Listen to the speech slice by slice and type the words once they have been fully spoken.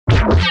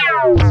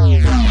We're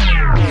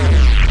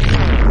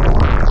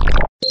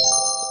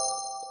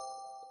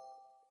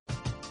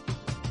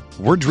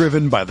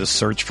driven by the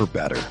search for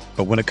better.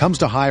 But when it comes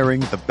to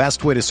hiring, the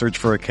best way to search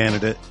for a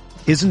candidate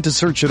isn't to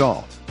search at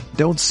all.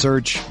 Don't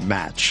search,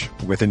 match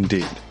with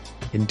Indeed.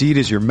 Indeed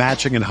is your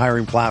matching and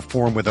hiring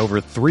platform with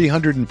over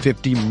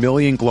 350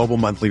 million global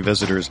monthly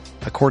visitors,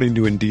 according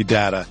to Indeed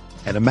data,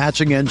 and a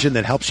matching engine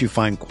that helps you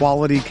find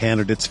quality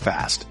candidates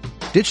fast.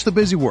 Ditch the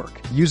busy work.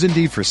 Use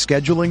Indeed for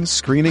scheduling,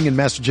 screening, and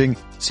messaging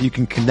so you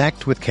can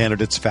connect with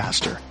candidates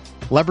faster.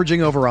 Leveraging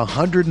over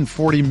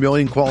 140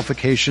 million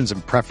qualifications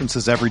and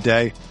preferences every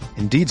day,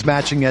 Indeed's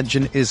matching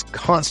engine is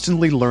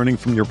constantly learning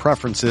from your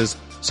preferences,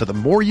 so the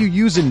more you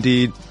use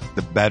Indeed,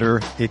 the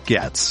better it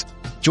gets.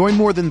 Join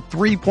more than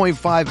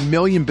 3.5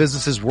 million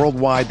businesses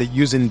worldwide that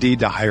use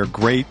Indeed to hire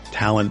great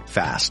talent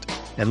fast.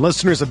 And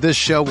listeners of this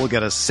show will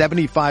get a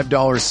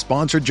 $75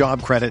 sponsored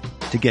job credit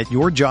to get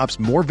your jobs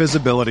more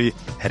visibility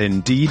at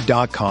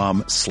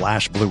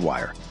Indeed.com/Blue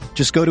Wire.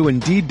 Just go to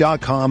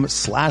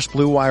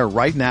Indeed.com/Blue Wire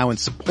right now and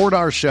support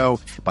our show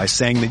by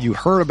saying that you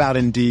heard about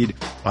Indeed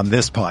on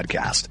this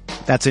podcast.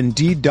 That's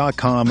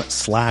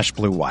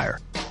Indeed.com/Blue Wire.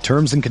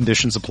 Terms and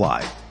conditions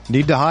apply.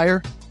 Need to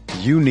hire?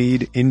 You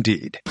need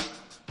Indeed.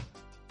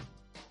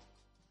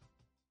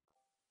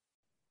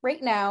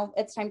 Right now,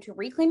 it's time to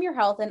reclaim your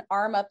health and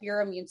arm up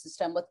your immune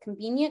system with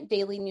convenient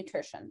daily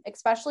nutrition,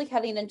 especially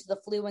heading into the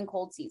flu and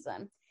cold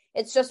season.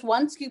 It's just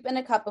 1 scoop in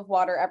a cup of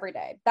water every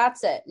day.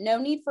 That's it. No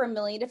need for a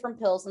million different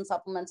pills and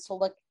supplements to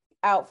look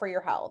out for your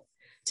health.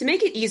 To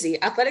make it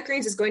easy, Athletic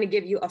Greens is going to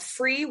give you a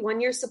free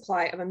 1-year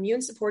supply of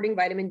immune-supporting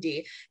vitamin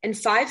D and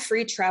 5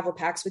 free travel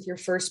packs with your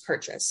first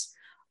purchase.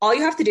 All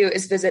you have to do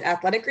is visit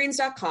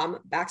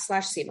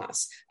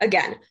athleticgreens.com/CMOS.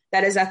 Again,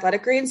 that is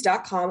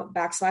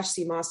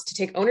athleticgreens.com/CMOS to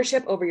take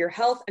ownership over your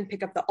health and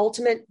pick up the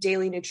ultimate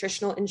daily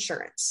nutritional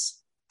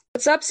insurance.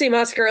 What's up,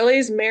 CMOS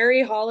girlies?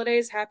 Merry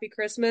holidays, happy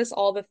Christmas,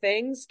 all the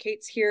things.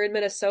 Kate's here in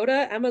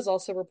Minnesota. Emma's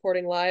also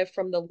reporting live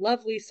from the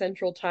lovely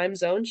Central Time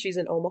Zone. She's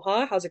in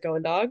Omaha. How's it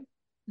going, dog?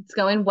 It's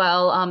going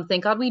well.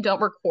 Thank God we don't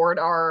record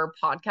our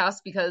podcast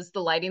because the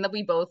lighting that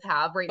we both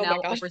have right now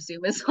over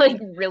Zoom is like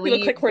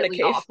really,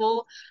 really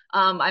awful.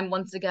 I'm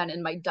once again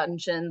in my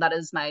dungeon. That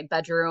is my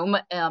bedroom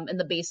in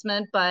the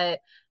basement,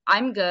 but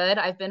I'm good.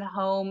 I've been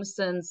home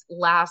since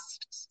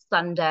last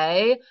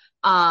Sunday.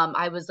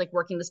 I was like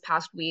working this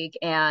past week,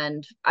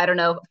 and I don't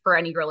know for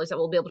any girlies that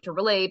will be able to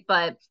relate,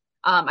 but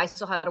I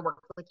still had to work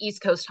like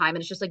East Coast time, and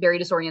it's just like very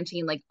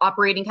disorienting, like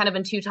operating kind of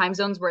in 2 time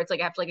zones where it's like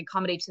I have to like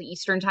accommodate to the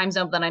Eastern time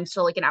zone, but then I'm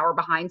still like an hour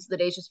behind. So the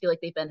days just feel like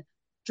they've been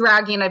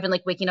dragging. I've been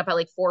like waking up at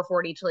like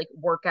 4:40 to like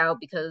work out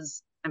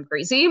because I'm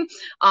crazy.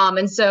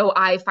 And so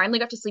I finally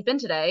got to sleep in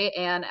today,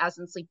 and as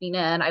in sleeping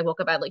in, I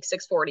woke up at like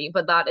 6:40,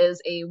 but that is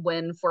a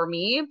win for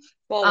me.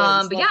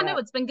 But yeah, no,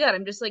 it's been good.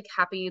 I'm just like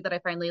happy that I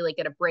finally like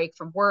get a break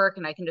from work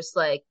and I can just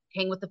like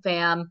hang with the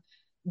fam.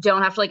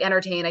 Don't have to like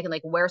entertain. I can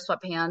like wear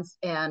sweatpants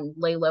and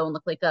lay low and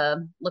look like a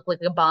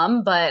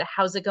bum. But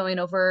how's it going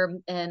over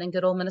in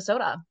good old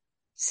Minnesota?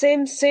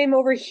 Same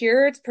over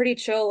here. It's pretty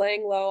chill,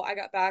 laying low. I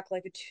got back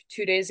like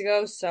 2 days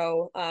ago,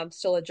 so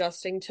still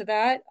adjusting to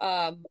that.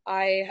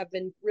 I have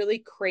been really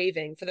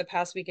craving for the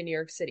past week in New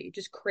York City,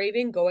 just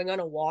craving going on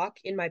a walk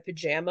in my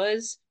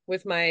pajamas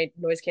with my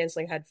noise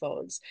canceling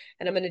headphones.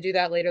 And I'm going to do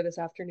that later this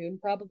afternoon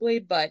probably.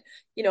 But,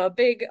 you know, a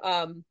big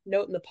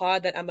note in the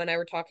pod that Emma and I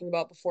were talking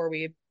about before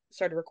we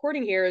started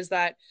recording here is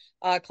that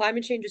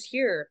climate change is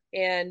here,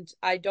 and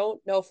I don't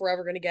know if we're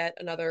ever going to get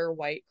another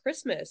white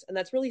Christmas, and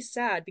that's really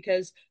sad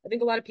because I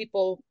think a lot of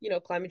people, you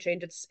know, climate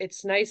change,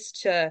 it's nice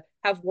to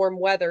have warm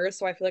weather,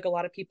 so I feel like a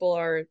lot of people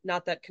are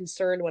not that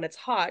concerned when it's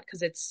hot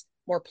because it's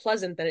more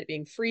pleasant than it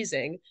being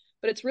freezing.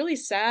 But it's really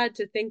sad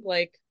to think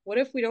like, what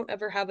if we don't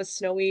ever have a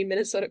snowy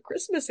Minnesota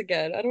Christmas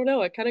again? I don't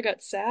know. I kind of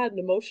got sad and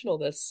emotional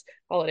this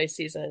holiday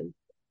season.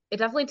 It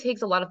definitely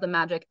takes a lot of the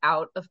magic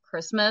out of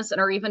Christmas, and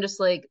or even just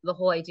like the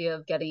whole idea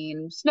of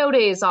getting snow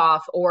days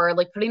off or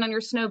like putting on your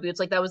snow boots.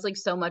 Like that was like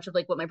so much of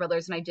like what my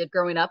brothers and I did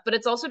growing up. But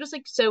it's also just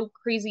like so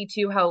crazy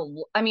too how,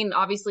 I mean,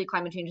 obviously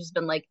climate change has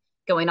been like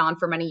going on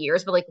for many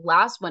years, but like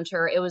last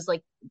winter it was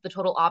like the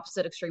total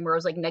opposite extreme where it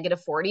was like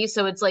 -40.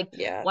 So it's like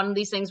one of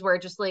these things where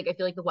it just like I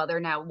feel like the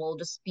weather now will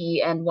just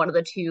be in one of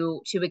the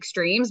two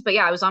extremes. But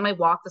yeah, I was on my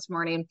walk this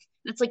morning and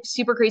it's like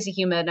super crazy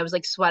humid and I was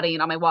like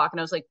sweating on my walk, and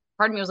I was like,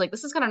 part of me was like,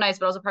 this is kind of nice,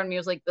 but also part of me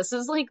was like, this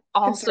is like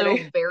also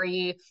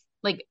very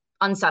like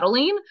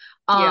unsettling.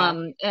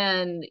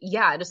 And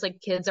yeah, just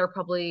like kids are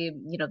probably,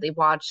 you know, they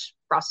watch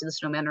Frosty the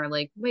Snowman and are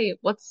like, wait,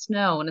 what's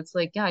snow? And it's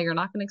like, yeah, you're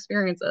not going to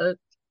experience it.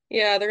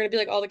 Yeah, they're going to be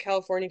like all the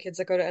California kids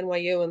that go to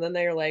NYU and then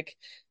they're like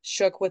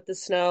shook with the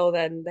snow.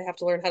 Then they have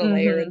to learn how to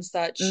layer and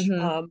such.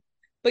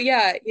 But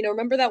yeah, you know,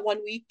 remember that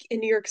one week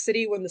in New York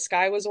City when the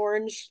sky was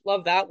orange?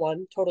 Love that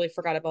one. Totally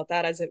forgot about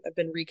that as I've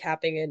been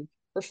recapping and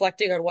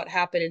reflecting on what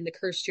happened in the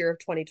cursed year of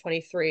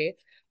 2023.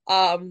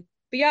 But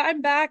yeah,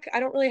 I'm back. I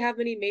don't really have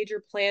any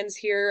major plans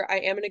here. I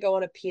am going to go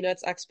on a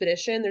Peanuts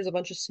expedition. There's a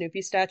bunch of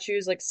Snoopy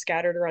statues like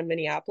scattered around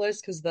Minneapolis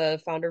because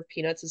the founder of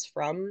Peanuts is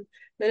from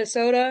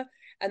Minnesota.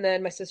 And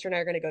then my sister and I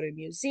are going to go to a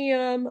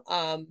museum.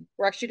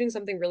 We're actually doing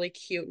something really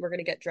cute and we're going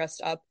to get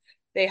dressed up.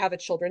 They have a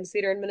children's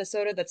theater in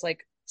Minnesota that's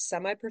like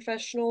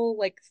semi-professional,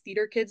 like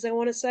theater kids, I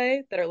want to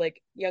say, that are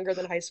like younger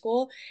than high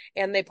school.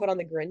 And they put on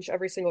the Grinch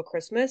every single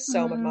Christmas.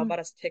 So my mom bought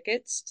us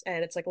tickets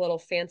and it's like a little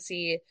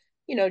fancy,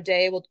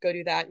 day. We'll go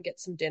do that and get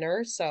some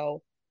dinner.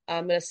 So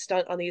I'm gonna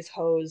stunt on these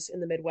hoes in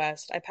the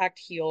Midwest. I packed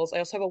heels. I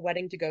also have a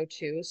wedding to go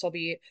to, so I'll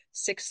be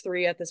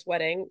 6'3" at this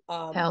wedding.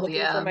 Hell Looking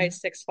for yeah. my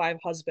 6'5"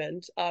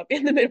 husband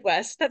in the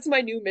Midwest. That's my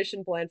new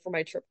mission plan for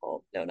my trip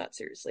home. No, not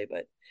seriously,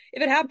 but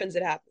if it happens,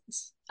 it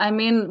happens. I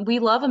mean, we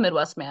love a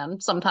Midwest man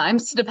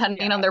sometimes,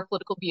 depending on Yeah. their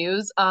political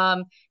views.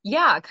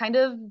 Yeah, kind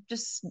of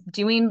just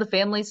doing the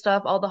family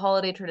stuff, all the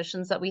holiday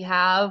traditions that we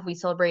have. We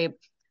celebrate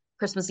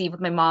Christmas Eve with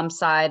my mom's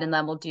side, and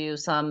then we'll do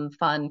some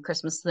fun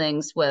Christmas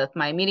things with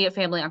my immediate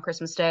family on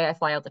Christmas Day. I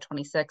fly out the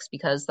 26th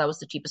because that was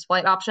the cheapest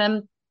flight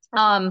option.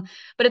 But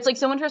it's like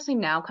so interesting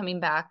now coming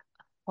back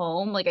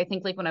home. Like I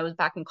think like when I was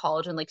back in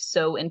college and like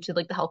so into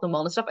like the health and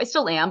wellness stuff, I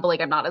still am, but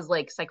like I'm not as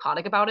like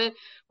psychotic about it.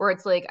 Where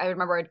it's like I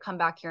remember I'd come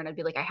back here and I'd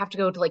be like, I have to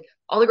go to like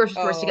all the grocery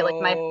stores to get like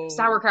my Oh,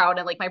 sauerkraut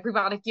and like my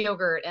prebiotic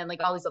yogurt and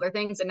like all these other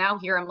things. And now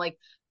here I'm like,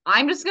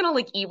 I'm just gonna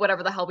like eat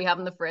whatever the hell we have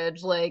in the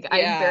fridge. Like I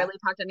yeah. barely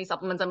packed any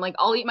supplements. I'm like,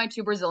 I'll eat my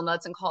two Brazil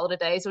nuts and call it a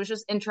day. So it's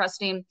just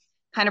interesting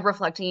kind of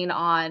reflecting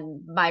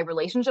on my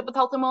relationship with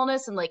health and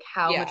wellness and like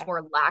how much Yeah.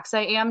 more lax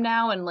I am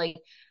now. And like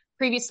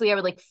previously I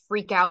would like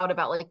freak out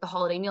about like the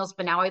holiday meals,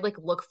 but now I like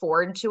look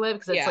forward to it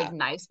because it's like Yeah.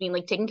 nice being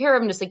like taken care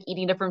of and just like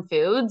eating different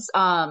foods.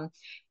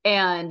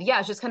 And yeah,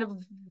 it's just kind of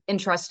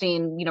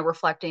interesting,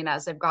 reflecting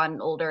as I've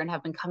gotten older and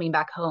have been coming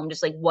back home,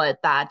 just like what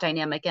that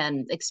dynamic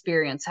and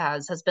experience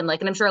has been like.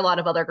 And I'm sure a lot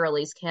of other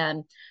girlies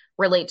can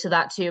relate to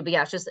that too. But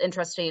yeah, it's just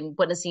interesting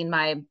witnessing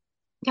my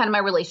kind of my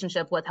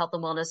relationship with health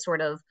and wellness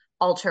sort of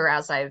alter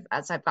as I've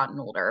gotten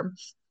older.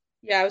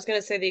 Yeah, I was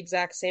gonna say the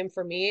exact same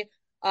for me.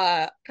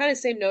 Kind of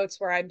same notes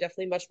where I'm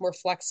definitely much more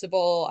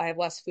flexible. I have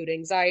less food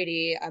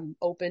anxiety. I'm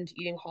open to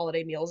eating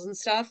holiday meals and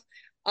stuff.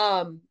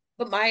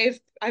 But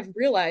I've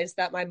realized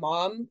that my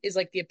mom is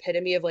like the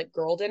epitome of like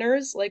girl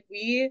dinners. Like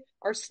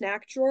our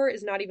snack drawer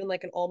is not even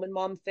like an almond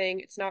mom thing.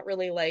 It's not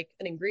really like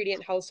an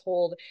ingredient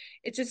household.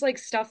 It's just like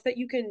stuff that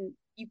you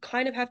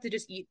kind of have to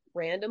just eat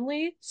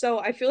randomly. So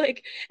I feel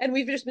like, and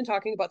we've just been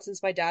talking about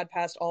since my dad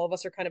passed, all of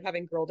us are kind of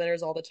having girl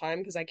dinners all the time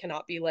because I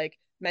cannot be like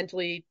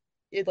mentally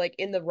like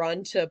in the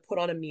run to put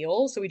on a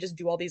meal. So we just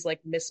do all these like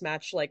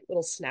mismatched like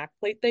little snack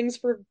plate things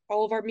for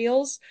all of our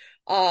meals.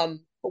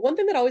 But one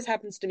thing that always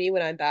happens to me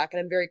when I'm back, and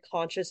I'm very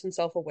conscious and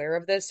self-aware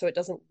of this, so it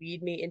doesn't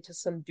lead me into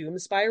some doom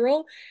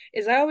spiral,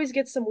 is I always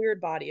get some weird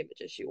body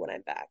image issue when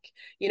I'm back.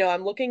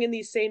 I'm looking in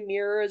these same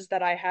mirrors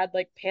that I had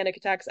like panic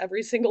attacks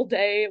every single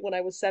day when I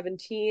was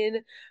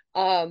 17.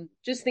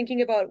 Just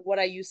thinking about what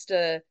I used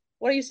to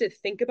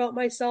think about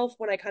myself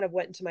when I kind of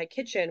went into my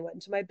kitchen, went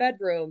into my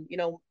bedroom,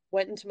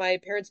 went into my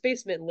parents'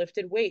 basement and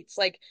lifted weights.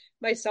 Like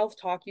my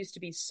self-talk used to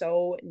be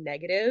so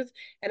negative,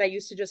 and I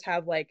used to just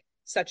have like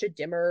such a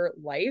dimmer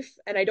life.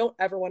 And I don't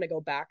ever want to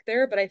go back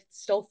there, but I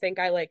still think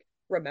I like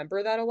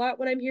remember that a lot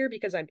when I'm here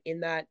because I'm in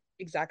that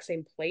exact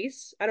same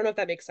place. I don't know if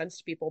that makes sense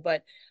to people,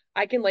 but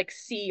I can like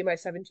see my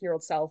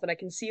 17-year-old self and I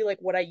can see like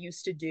what I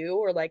used to do,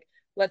 or like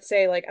let's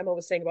say like I'm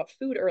always saying about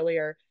food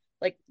earlier,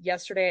 like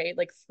yesterday I ate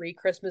like 3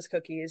 Christmas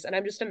cookies and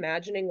I'm just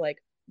imagining like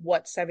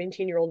what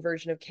 17-year-old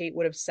version of Kate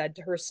would have said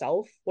to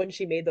herself when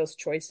she made those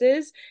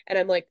choices. And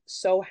I'm like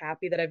so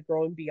happy that I've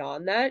grown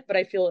beyond that. But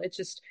I feel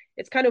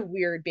it's kind of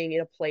weird being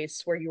in a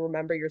place where you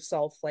remember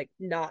yourself like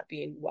not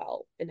being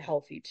well and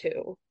healthy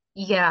too.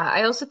 Yeah,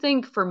 I also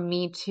think for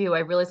me too, I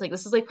realized like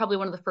this is like probably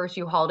one of the first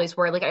few holidays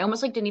where like I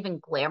almost like didn't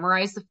even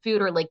glamorize the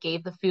food or like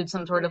gave the food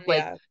some sort of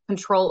like Yeah.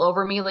 control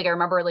over me. Like I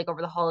remember like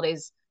over the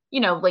holidays,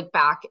 like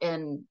back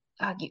in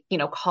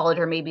college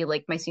or maybe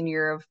like my senior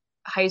year of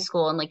high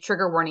school, and like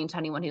trigger warning to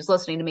anyone who's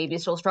listening to maybe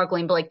still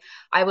struggling, but like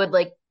I would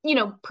like,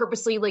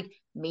 purposely like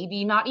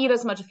maybe not eat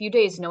as much a few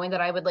days knowing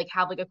that I would like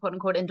have like a quote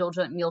unquote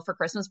indulgent meal for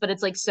Christmas. But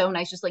it's like so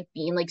nice just like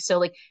being like so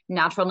like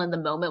natural in the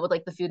moment with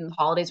like the food and the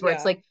holidays where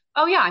it's Yeah. like,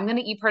 oh yeah, I'm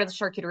gonna eat part of the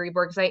charcuterie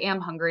board because I am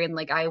hungry and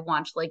like I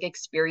want to like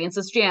experience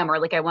this jam, or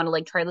like I want to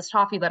like try this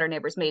toffee that our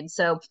neighbors made.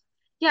 So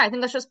yeah, I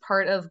think that's just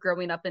part of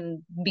growing up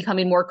and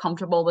becoming more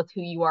comfortable with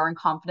who you are and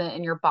confident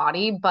in your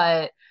body.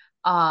 But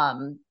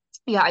um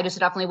yeah, I just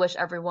definitely wish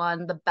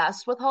everyone the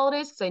best with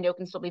holidays because I know it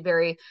can still be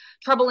very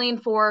troubling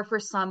for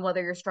some,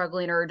 whether you're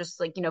struggling or just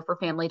like, for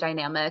family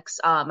dynamics.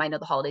 I know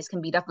the holidays can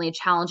be definitely a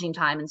challenging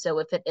time. And so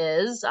if it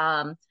is,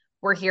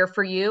 we're here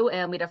for you,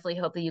 and we definitely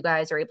hope that you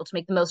guys are able to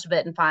make the most of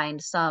it and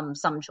find some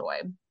joy.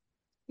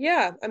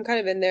 Yeah, I'm kind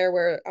of in there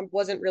where I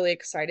wasn't really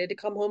excited to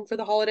come home for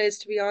the holidays,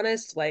 to be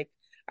honest. Like,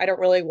 I don't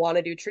really want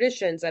to do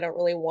traditions. I don't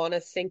really want to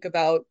think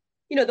about,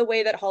 the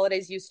way that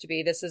holidays used to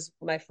be. This is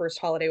my first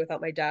holiday without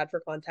my dad, for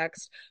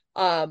context.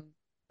 Um,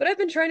 but I've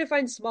been trying to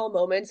find small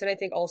moments, and I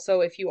think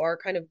also if you are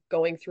kind of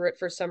going through it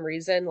for some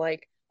reason,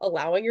 like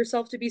allowing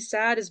yourself to be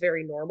sad is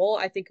very normal.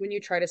 I think when you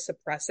try to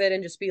suppress it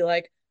and just be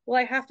like, well,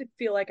 I have to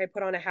feel like I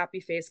put on a happy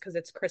face because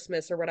it's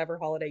Christmas or whatever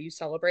holiday you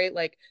celebrate.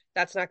 Like,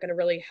 that's not going to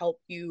really help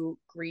you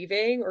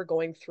grieving or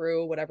going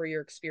through whatever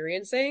you're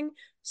experiencing.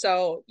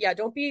 So, yeah,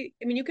 don't be,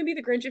 I mean, you can be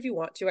the Grinch if you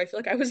want to. I feel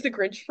like I was the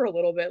Grinch for a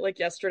little bit, like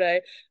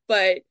yesterday,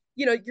 but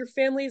your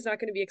family is not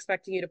going to be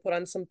expecting you to put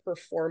on some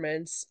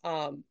performance.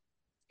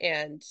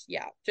 And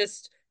yeah,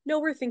 just know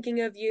we're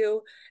thinking of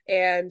you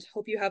and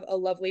hope you have a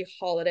lovely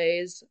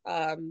holidays.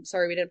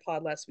 Sorry we didn't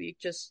pod last week,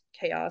 just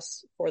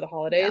chaos for the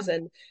holidays. Yeah.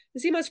 And the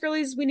Sea Moss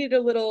Girlies, we need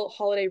a little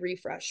holiday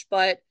refresh.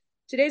 But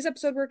today's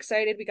episode, we're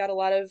excited. We got a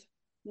lot of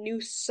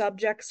new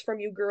subjects from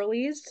you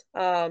girlies.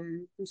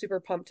 I'm super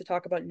pumped to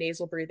talk about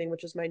nasal breathing,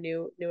 which is my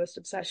newest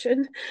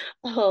obsession.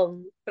 But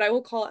I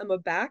will call Emma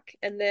back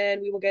and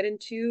then we will get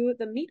into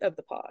the meat of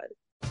the pod.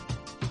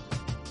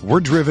 We're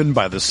driven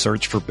by the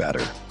search for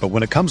better. But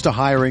when it comes to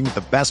hiring,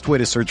 the best way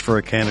to search for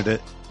a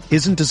candidate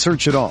isn't to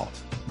search at all.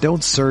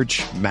 Don't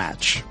search,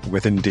 match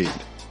with Indeed.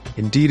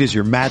 Indeed is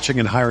your matching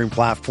and hiring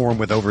platform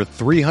with over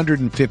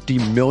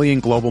 350 million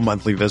global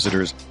monthly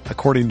visitors,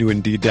 according to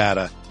Indeed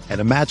data, and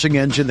a matching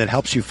engine that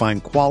helps you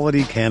find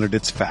quality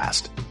candidates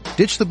fast.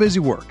 Ditch the busy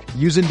work.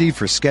 Use Indeed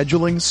for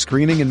scheduling,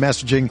 screening, and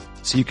messaging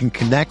so you can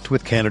connect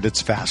with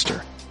candidates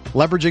faster.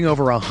 Leveraging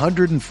over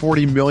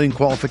 140 million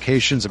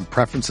qualifications and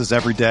preferences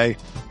every day,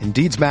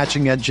 Indeed's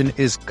matching engine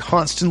is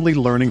constantly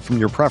learning from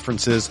your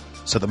preferences,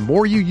 so the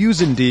more you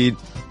use Indeed,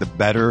 the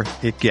better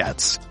it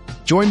gets.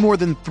 Join more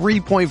than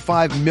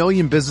 3.5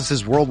 million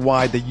businesses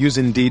worldwide that use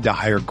Indeed to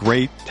hire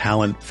great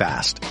talent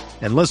fast.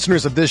 And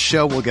listeners of this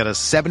show will get a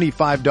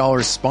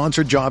 $75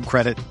 sponsored job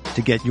credit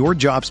to get your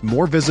jobs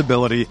more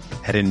visibility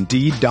at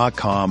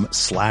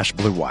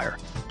Indeed.com/Blue Wire.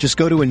 Just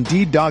go to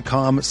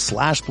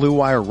Indeed.com/Blue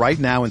Wire right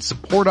now and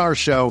support our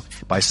show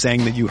by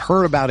saying that you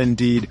heard about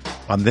Indeed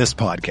on this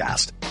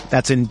podcast.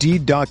 That's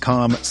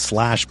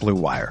Indeed.com/Blue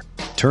Wire.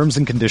 Terms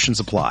and conditions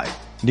apply.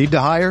 Need to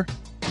hire?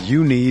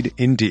 You need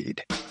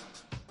Indeed.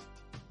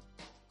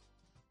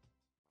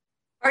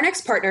 Our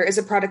next partner is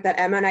a product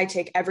that Emma and I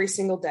take every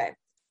single day.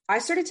 I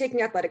started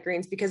taking Athletic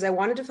Greens because I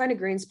wanted to find a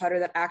greens powder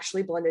that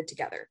actually blended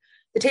together.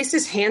 The taste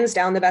is hands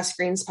down the best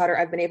greens powder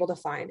I've been able to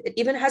find. It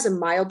even has a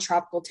mild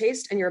tropical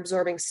taste, and you're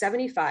absorbing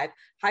 75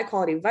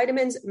 high-quality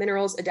vitamins,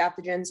 minerals,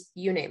 adaptogens,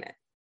 you name it.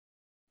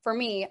 For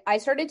me, I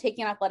started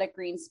taking Athletic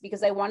Greens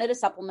because I wanted a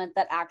supplement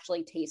that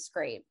actually tastes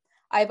great.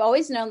 I've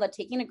always known that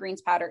taking a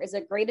greens powder is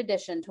a great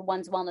addition to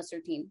one's wellness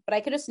routine, but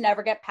I could just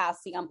never get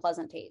past the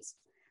unpleasant taste.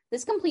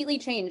 This completely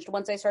changed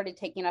once I started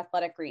taking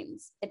Athletic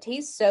Greens. It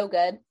tastes so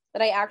good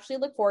that I actually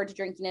look forward to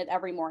drinking it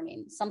every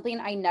morning, something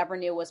I never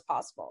knew was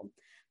possible.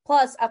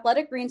 Plus,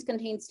 Athletic Greens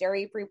contains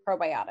dairy-free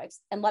probiotics,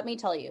 and let me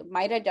tell you,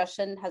 my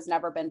digestion has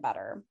never been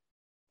better.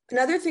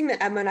 Another thing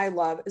that Emma and I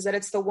love is that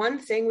it's the one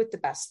thing with the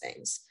best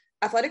things.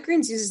 Athletic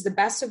Greens uses the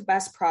best of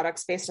best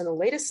products based on the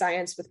latest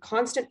science with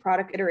constant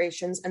product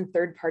iterations and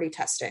third-party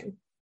testing.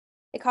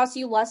 It costs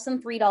you less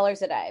than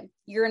 $3 a day.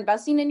 You're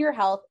investing in your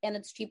health, and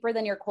it's cheaper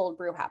than your cold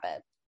brew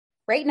habit.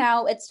 Right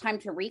now, it's time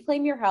to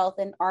reclaim your health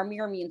and arm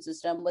your immune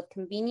system with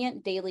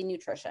convenient daily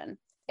nutrition,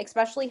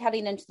 especially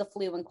heading into the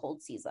flu and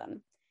cold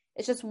season.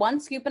 It's just one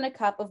scoop in a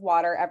cup of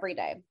water every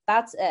day.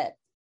 That's it.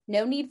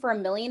 No need for a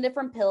million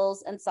different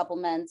pills and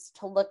supplements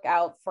to look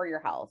out for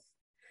your health.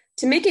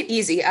 To make it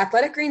easy,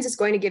 Athletic Greens is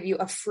going to give you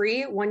a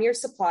free 1-year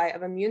supply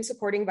of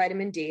immune-supporting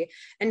vitamin D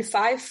and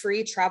 5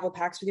 free travel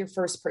packs with your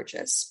first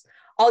purchase.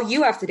 All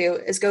you have to do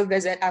is go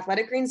visit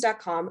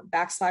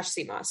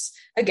athleticgreens.com/CMOS.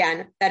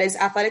 Again, that is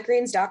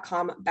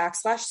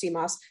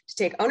athleticgreens.com/CMOS to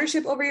take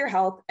ownership over your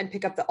health and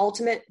pick up the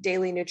ultimate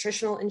daily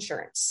nutritional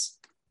insurance.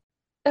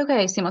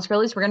 Okay, Sea Moss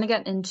Girlies, we're going to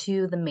get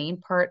into the main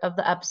part of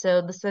the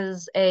episode. This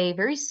is a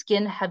very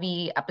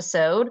skin-heavy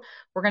episode.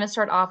 We're going to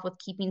start off with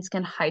keeping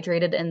skin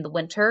hydrated in the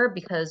winter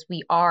because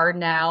we are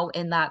now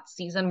in that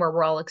season where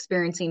we're all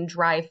experiencing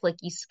dry,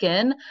 flaky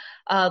skin.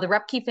 The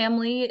Repke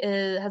family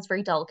has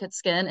very delicate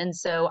skin, and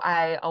so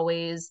I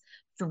always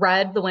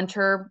dread the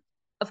winter,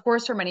 of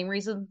course, for many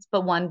reasons,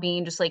 but one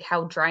being just like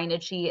how dry and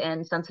itchy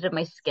and sensitive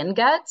my skin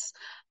gets.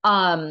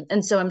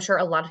 And so I'm sure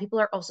a lot of people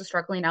are also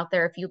struggling out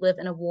there. If you live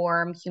in a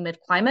warm, humid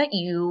climate,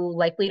 you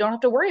likely don't have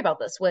to worry about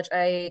this, which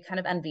I kind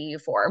of envy you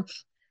for.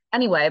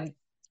 Anyway,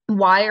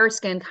 why our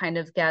skin kind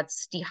of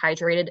gets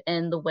dehydrated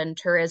in the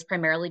winter is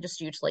primarily just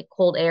due to like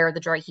cold air,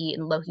 the dry heat,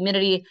 and low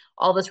humidity.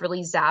 All this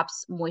really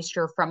zaps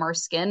moisture from our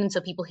skin. And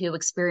so people who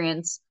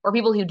experience, or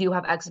people who do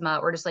have eczema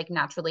or just like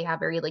naturally have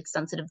very like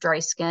sensitive dry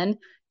skin,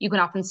 you can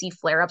often see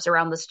flare-ups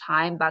around this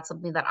time. That's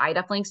something that I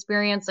definitely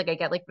experience. Like I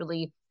get like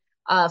really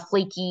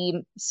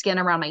flaky skin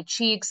around my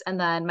cheeks, and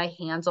then my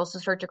hands also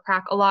start to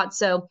crack a lot.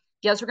 So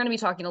yes, we're going to be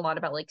talking a lot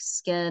about like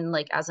skin,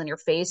 like as in your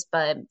face,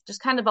 but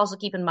just kind of also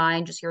keep in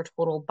mind just your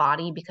total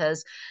body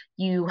because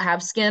you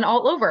have skin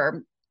all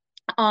over.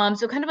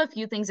 So kind of a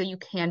few things that you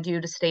can do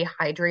to stay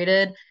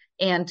hydrated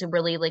and to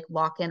really like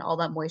lock in all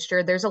that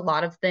moisture. There's a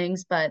lot of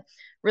things, but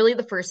really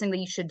the first thing that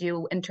you should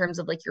do in terms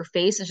of like your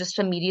face is just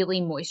to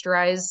immediately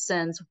moisturize,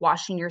 since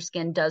washing your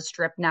skin does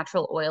strip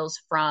natural oils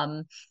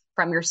from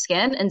your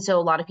skin. And so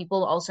a lot of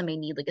people also may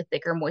need like a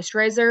thicker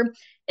moisturizer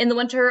in the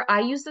winter. I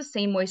use the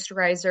same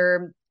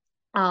moisturizer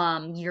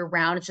year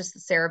round. It's just the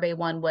CeraVe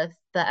one with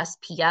the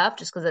SPF,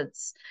 just because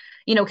it's,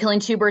 killing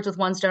two birds with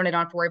one stone. I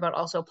don't have to worry about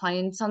also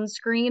applying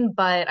sunscreen,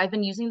 but I've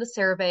been using the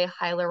CeraVe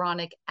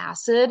hyaluronic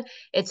acid.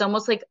 It's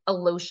almost like a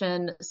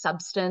lotion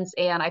substance,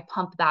 and I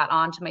pump that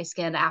onto my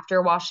skin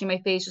after washing my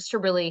face just to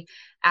really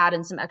add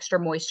in some extra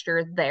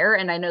moisture there.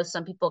 And I know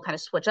some people kind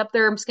of switch up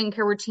their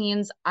skincare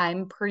routines.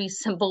 I'm pretty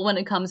simple when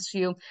it comes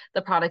to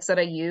the products that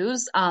I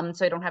use,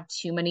 so I don't have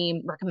too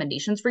many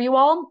recommendations for you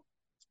all.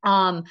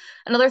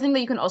 Another thing that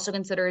you can also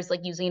consider is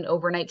like using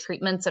overnight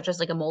treatments such as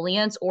like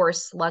emollients or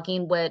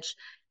slugging, which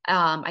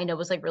I know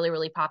was like really,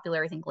 really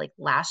popular, I think like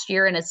last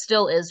year, and it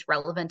still is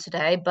relevant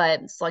today.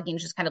 But slugging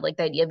is just kind of like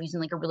the idea of using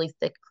like a really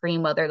thick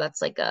cream, whether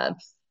that's like a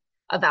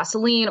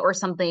Vaseline or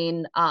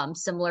something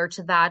similar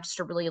to that, just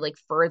to really like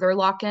further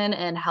lock in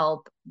and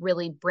help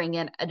really bring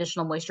in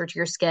additional moisture to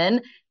your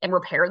skin and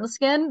repair the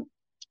skin.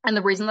 And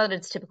the reason that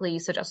it's typically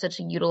suggested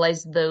to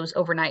utilize those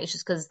overnight is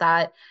just because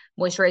that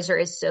moisturizer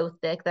is so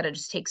thick that it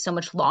just takes so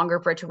much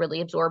longer for it to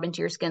really absorb into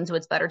your skin. So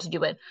it's better to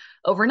do it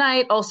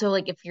overnight. Also,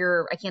 like if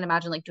I can't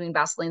imagine like doing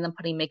Vaseline and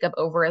putting makeup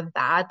over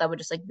that would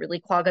just like really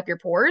clog up your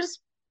pores.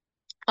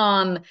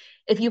 Um,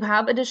 if you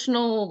have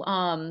additional,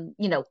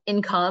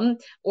 income,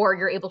 or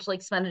you're able to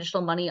like spend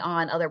additional money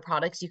on other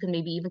products, you can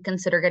maybe even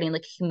consider getting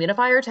like a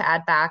humidifier to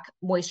add back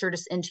moisture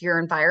just into your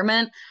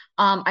environment.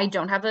 I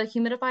don't have a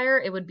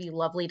humidifier. It would be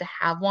lovely to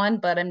have one,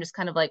 but I'm just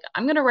kind of like,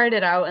 I'm going to write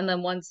it out. And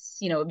then once,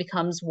 it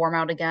becomes warm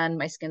out again,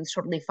 my skin's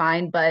totally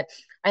fine. But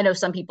I know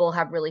some people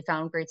have really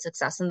found great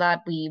success in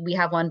that. We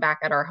have one back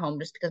at our home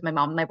just because my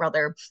mom and my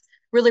brother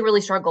really,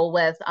 really struggle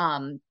with,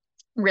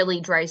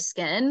 really dry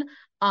skin.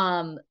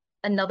 Um,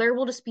 Another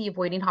will just be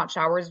avoiding hot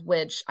showers,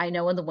 which I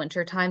know in the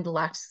winter time, the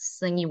last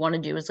thing you want to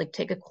do is like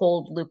take a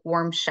cold,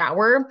 lukewarm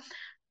shower.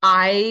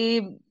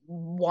 I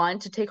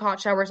want to take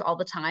hot showers all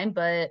the time,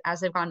 but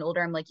as I've gotten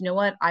older, I'm like, you know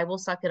what? I will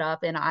suck it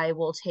up and I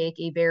will take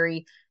a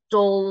very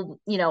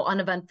dull,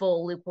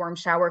 uneventful, lukewarm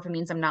shower if it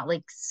means I'm not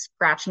like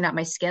scratching at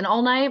my skin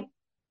all night.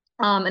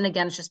 And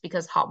again, it's just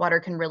because hot water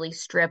can really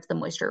strip the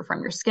moisture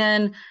from your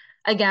skin.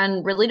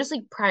 Again, really just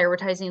like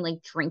prioritizing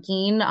like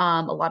drinking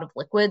a lot of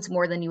liquids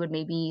more than you would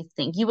maybe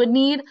think you would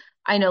need.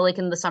 I know like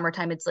in the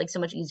summertime, it's like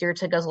so much easier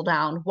to guzzle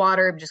down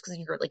water just because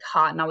you're like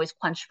hot and always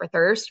quenched for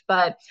thirst.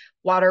 But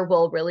water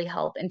will really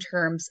help in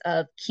terms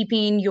of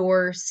keeping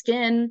your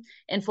skin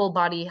and full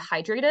body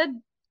hydrated.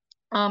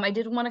 I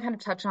did want to kind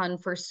of touch on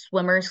for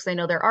swimmers because I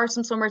know there are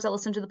some swimmers that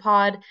listen to the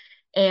pod,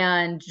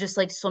 and just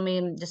like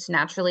swimming just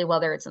naturally,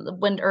 whether it's in the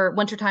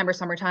wintertime or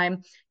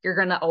summertime, you're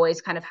gonna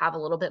always kind of have a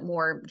little bit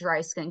more dry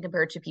skin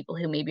compared to people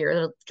who maybe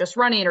are just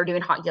running or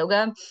doing hot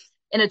yoga.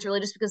 And it's really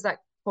just because that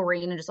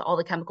chlorine and just all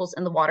the chemicals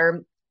in the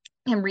water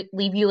can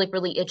leave you like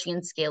really itchy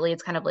and scaly.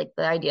 It's kind of like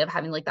the idea of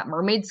having like that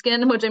mermaid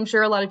skin, which I'm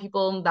sure a lot of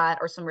people that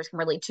are swimmers can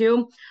relate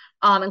to.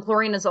 And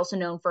chlorine is also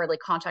known for like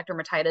contact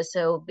dermatitis.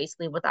 So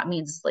basically what that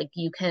means is like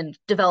you can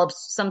develop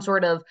some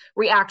sort of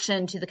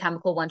reaction to the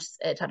chemical once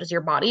it touches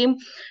your body.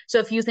 So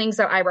a few things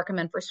that I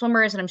recommend for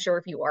swimmers, and I'm sure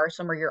if you are a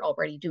swimmer, you're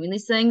already doing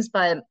these things,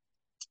 but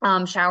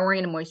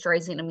showering and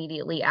moisturizing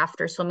immediately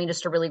after swimming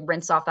just to really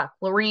rinse off that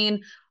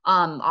chlorine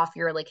off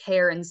your like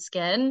hair and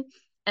skin,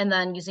 and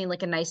then using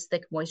like a nice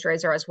thick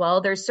moisturizer as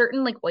well. There's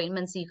certain like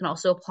ointments that you can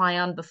also apply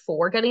on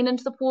before getting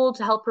into the pool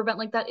to help prevent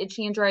like that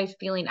itchy and dry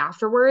feeling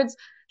afterwards.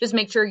 Just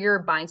make sure you're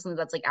buying something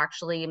that's like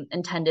actually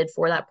intended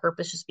for that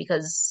purpose, just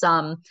because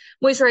some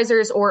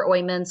moisturizers or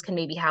ointments can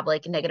maybe have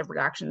like negative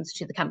reactions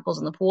to the chemicals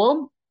in the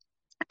pool.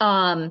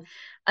 Um,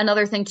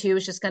 Another thing too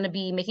is just going to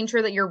be making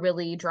sure that you're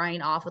really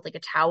drying off with like a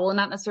towel and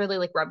not necessarily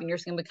like rubbing your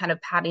skin, but kind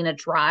of patting it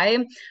dry.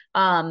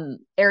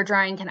 Air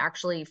drying can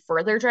actually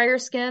further dry your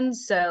skin.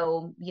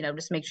 So,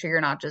 just make sure you're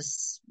not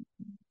just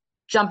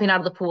jumping out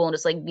of the pool and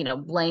just like,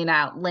 laying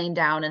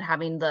down and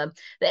having the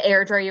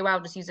air dry you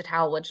out. Just use a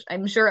towel, which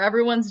I'm sure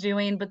everyone's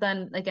doing. But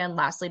then again,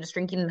 lastly, just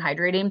drinking and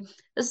hydrating.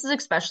 This is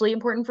especially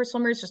important for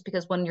swimmers just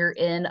because when you're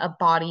in a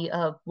body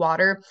of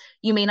water,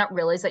 you may not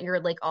realize that you're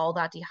like all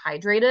that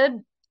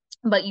dehydrated,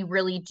 but you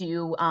really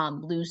do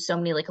lose so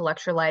many like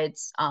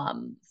electrolytes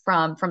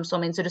from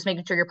swimming. So just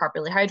making sure you're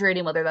properly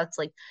hydrating, whether that's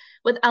like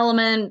with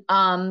element,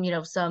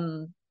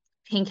 some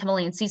pink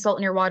Himalayan sea salt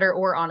in your water,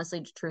 or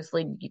honestly,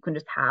 truthfully, you can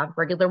just have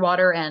regular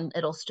water and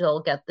it'll still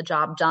get the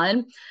job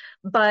done.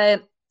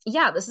 But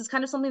yeah, this is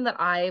kind of something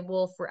that I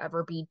will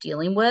forever be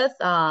dealing with.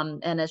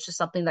 And it's just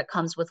something that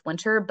comes with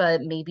winter,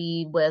 but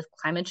maybe with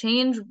climate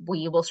change,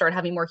 we will start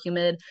having more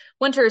humid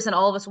winters and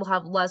all of us will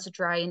have less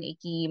dry and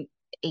achy,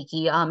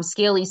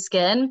 scaly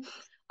skin.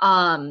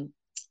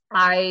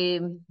 I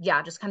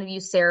just kind of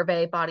use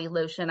CeraVe body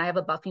lotion. I have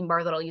a buffing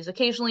bar that I'll use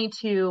occasionally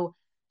to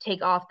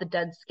take off the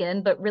dead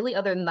skin, but really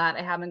other than that,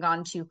 I haven't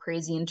gone too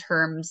crazy in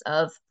terms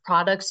of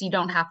products. You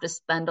don't have to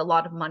spend a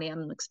lot of money on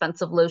an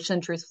expensive lotion.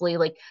 Truthfully,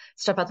 like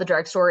stuff at the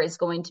drugstore is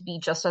going to be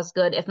just as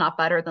good, if not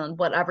better than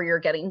whatever you're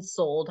getting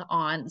sold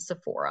on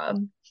Sephora.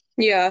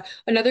 Yeah,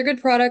 another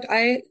good product.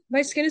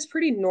 My skin is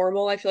pretty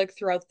normal, I feel like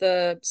throughout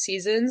the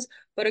seasons,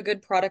 but a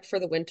good product for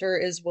the winter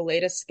is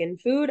Weleda Skin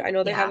Food. I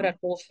know they have it Yeah. at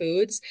Whole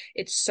Foods.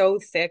 It's so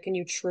thick and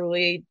you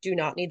truly do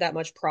not need that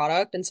much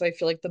product. And so I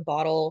feel like the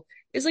bottle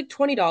is like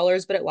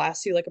 $20, but it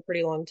lasts you like a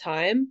pretty long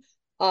time.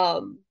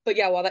 But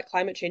yeah, while that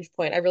climate change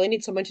point, I really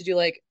need someone to do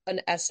like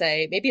an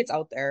essay, maybe it's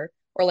out there,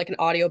 or like an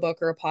audiobook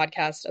or a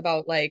podcast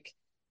about like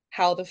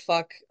how the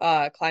fuck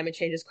climate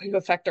change is going to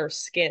affect our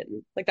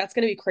skin. Like that's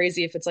going to be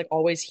crazy if it's like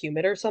always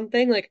humid or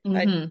something. Like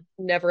I Hmm.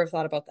 never have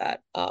thought about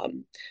that.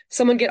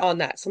 Someone get on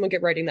that. Someone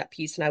get writing that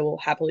piece and I will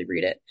happily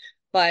read it.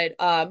 But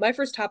my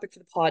first topic for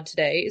the pod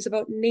today is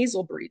about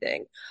nasal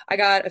breathing. I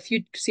got a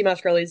few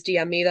CMAS girlies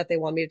DM me that they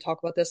want me to talk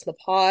about this in the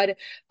pod.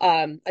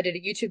 I did a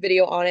YouTube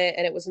video on it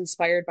and it was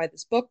inspired by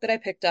this book that I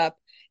picked up.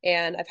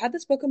 And I've had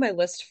this book on my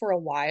list for a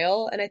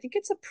while, and I think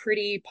it's a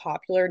pretty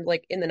popular,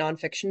 like in the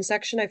nonfiction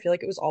section. I feel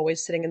like it was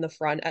always sitting in the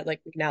front at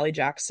like McNally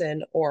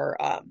Jackson or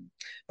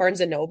Barnes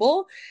and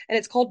Noble. And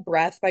it's called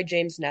Breath by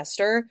James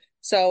Nestor.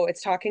 So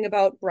it's talking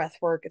about breath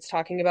work. It's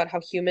talking about how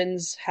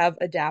humans have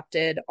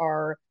adapted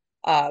our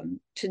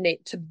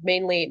to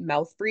mainly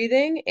mouth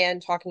breathing,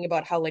 and talking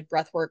about how like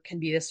breath work can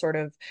be this sort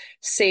of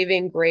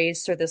saving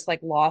grace or this like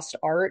lost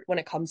art when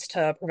it comes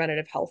to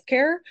preventative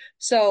healthcare.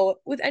 So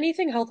with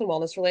anything health and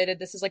wellness related,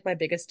 this is like my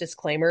biggest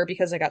disclaimer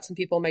because I got some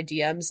people in my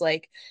DMs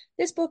like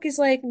this book is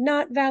like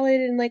not valid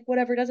and like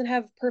whatever, doesn't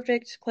have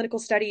perfect clinical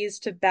studies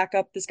to back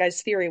up this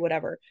guy's theory,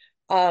 whatever.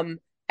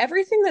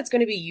 Everything that's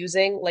going to be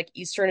using like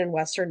Eastern and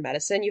Western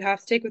medicine, you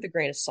have to take with a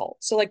grain of salt.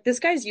 So like this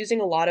guy's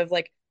using a lot of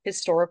like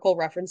historical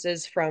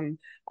references from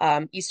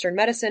Eastern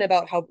medicine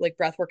about how like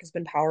breath work has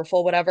been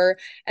powerful, whatever.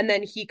 And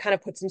then he kind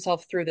of puts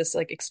himself through this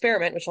like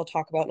experiment, which I'll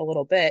talk about in a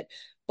little bit.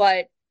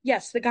 But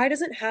yes, the guy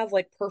doesn't have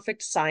like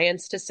perfect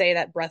science to say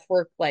that breath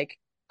work like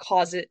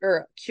causes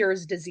or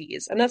cures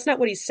disease. And that's not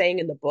what he's saying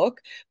in the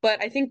book.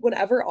 But I think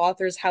whenever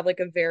authors have like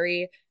a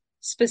very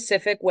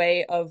specific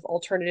way of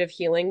alternative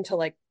healing to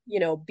like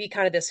be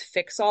kind of this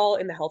fix all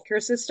in the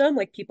healthcare system,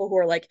 like people who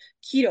are like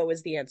keto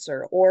is the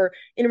answer or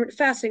intermittent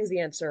fasting is the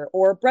answer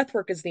or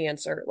breathwork is the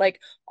answer, like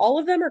all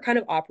of them are kind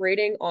of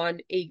operating on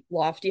a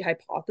lofty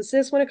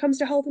hypothesis when it comes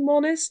to health and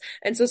wellness.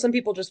 And so some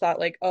people just thought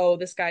like, oh,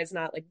 this guy's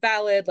not like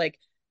valid, like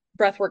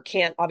breathwork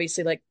can't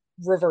obviously like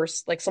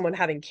reverse like someone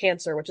having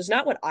cancer, which is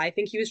not what I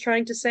think he was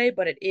trying to say,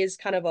 but it is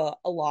kind of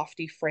a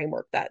lofty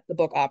framework that the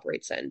book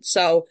operates in.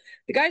 So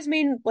the guy's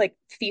main like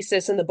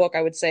thesis in the book,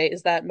 I would say,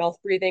 is that mouth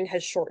breathing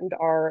has shortened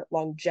our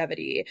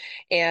longevity,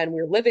 and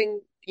we're living,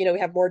 we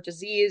have more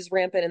disease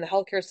rampant in the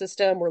healthcare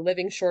system. We're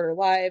living shorter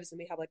lives and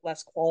we have like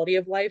less quality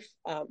of life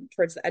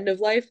towards the end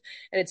of life.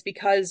 And it's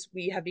because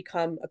we have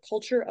become a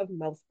culture of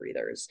mouth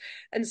breathers.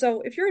 And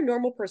so if you're a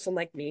normal person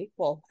like me,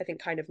 well, I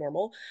think kind of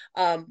normal,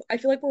 I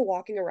feel like we're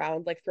walking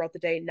around like throughout the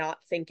day not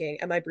thinking,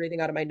 am I breathing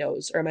out of my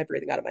nose or am I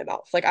breathing out of my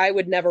mouth? Like I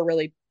would never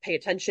really pay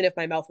attention if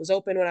my mouth was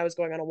open when I was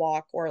going on a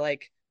walk or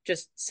like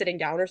just sitting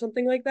down or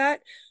something like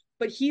that.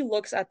 But he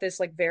looks at this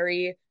like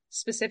very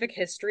specific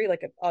history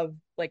like of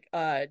like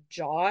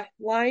jaw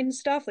line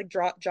stuff, like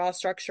jaw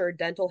structure,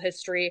 dental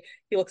history.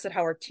 He looks at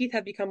how our teeth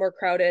have become more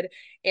crowded,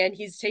 and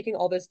he's taking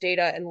all this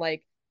data and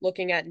like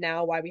looking at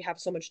now why we have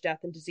so much death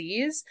and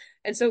disease.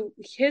 And so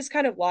his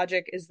kind of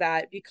logic is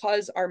that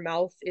because our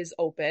mouth is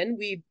open,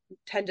 we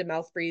tend to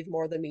mouth breathe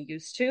more than we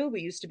used to.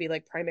 We used to be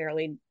like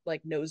primarily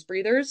like nose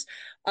breathers.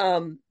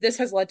 This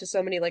has led to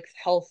so many like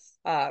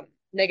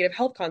negative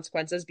health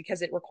consequences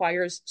because it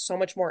requires so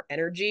much more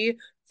energy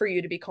for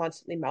you to be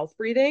constantly mouth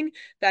breathing,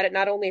 that it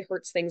not only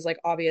hurts things like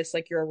obvious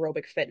like your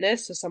aerobic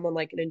fitness, so someone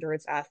like an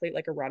endurance athlete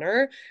like a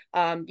runner,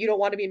 you don't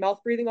want to be mouth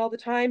breathing all the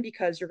time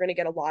because you're going to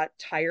get a lot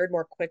tired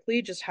more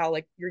quickly, just how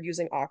like you're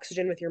using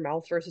oxygen with your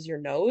mouth versus your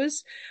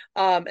nose.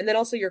 And then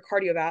also your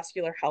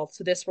cardiovascular health,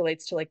 so this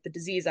relates to like the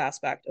disease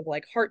aspect of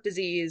like heart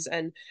disease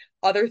and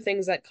other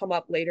things that come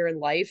up later in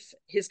life.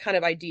 His kind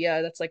of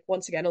idea, that's like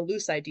once again a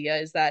loose idea,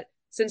 is that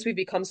since we've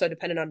become so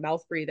dependent on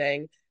mouth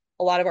breathing,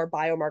 a lot of our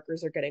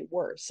biomarkers are getting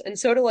worse. And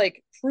so to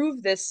like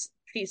prove this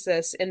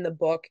thesis in the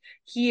book,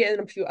 he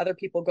and a few other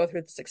people go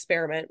through this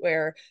experiment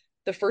where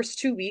the first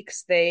 2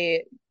 weeks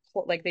they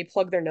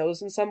plug their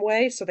nose in some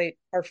way, so they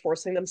are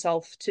forcing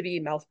themselves to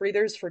be mouth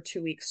breathers for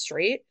 2 weeks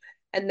straight.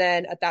 And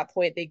then at that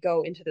point they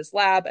go into this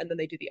lab and then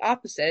they do the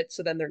opposite,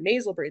 so then they're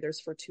nasal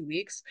breathers for 2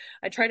 weeks.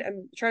 I'm trying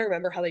to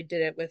remember how they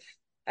did it with,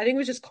 I think it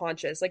was just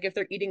conscious. Like if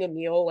they're eating a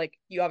meal, like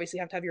you obviously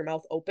have to have your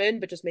mouth open,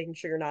 but just making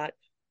sure you're not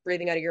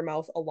breathing out of your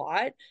mouth a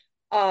lot.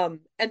 And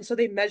so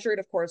they measured,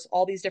 of course,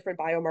 all these different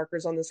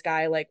biomarkers on this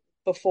guy, like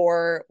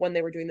before, when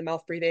they were doing the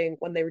mouth breathing,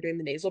 when they were doing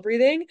the nasal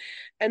breathing.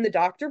 And the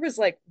doctor was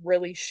like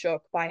really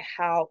shook by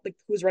how, like,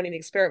 who was running the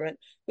experiment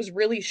was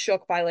really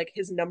shook by like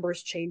his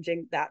numbers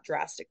changing that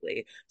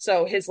drastically.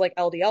 So his like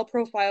LDL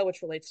profile,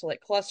 which relates to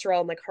like cholesterol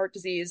and like heart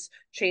disease,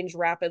 changed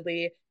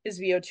rapidly. His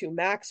VO2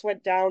 max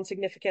went down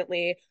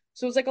significantly.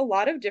 So it was like a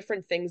lot of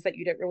different things that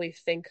you didn't really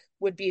think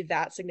would be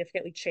that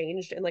significantly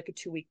changed in like a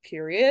 2 week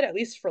period, at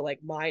least for like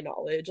my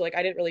knowledge. Like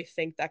I didn't really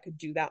think that could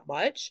do that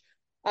much.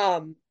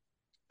 Um,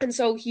 And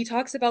so he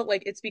talks about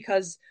like it's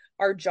because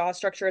our jaw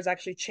structure has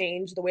actually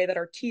changed, the way that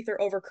our teeth are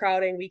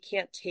overcrowding. We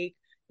can't take,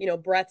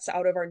 breaths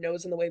out of our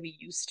nose in the way we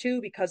used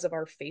to because of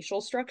our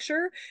facial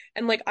structure.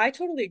 And like I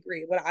totally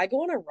agree. When I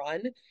go on a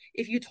run,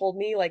 if you told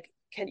me like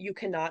you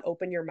cannot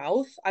open your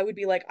mouth, I would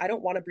be like, I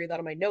don't want to breathe out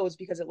of my nose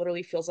because it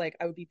literally feels like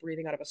I would be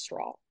breathing out of a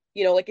straw.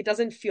 Like it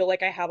doesn't feel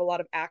like I have a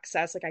lot of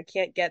access. Like I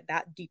can't get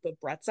that deep of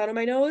breaths out of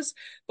my nose.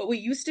 But we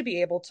used to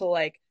be able to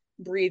like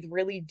breathe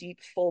really deep,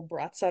 full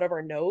breaths out of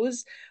our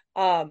nose.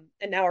 And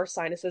now our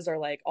sinuses are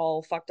like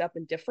all fucked up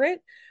and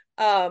different.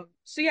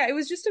 So yeah, it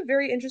was just a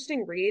very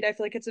interesting read. I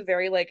feel like it's a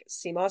very like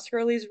CMOS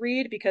girlies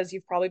read because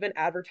you've probably been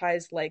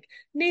advertised like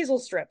nasal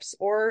strips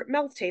or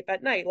mouth tape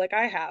at night, like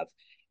I have.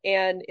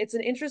 And it's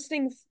an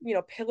interesting,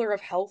 pillar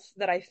of health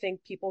that I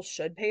think people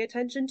should pay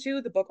attention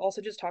to. The book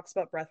also just talks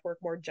about breath work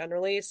more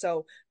generally.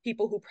 So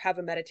people who have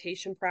a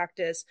meditation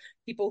practice,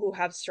 people who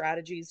have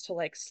strategies to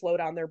like slow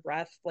down their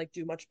breath, like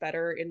do much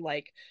better in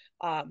like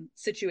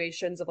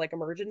situations of like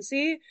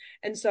emergency.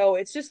 And so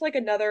it's just like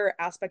another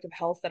aspect of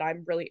health that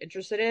I'm really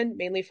interested in,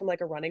 mainly from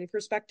like a running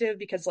perspective,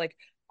 because like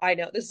I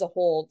know this is a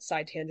whole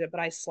side tangent, but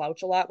I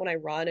slouch a lot when I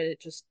run and it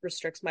just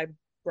restricts my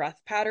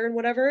breath pattern,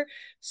 whatever.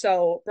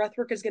 So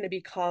breathwork is going to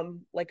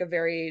become like a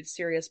very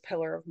serious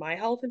pillar of my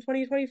health in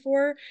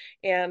 2024.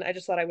 And I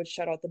just thought I would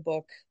shout out the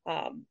book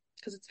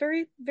because it's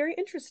very, very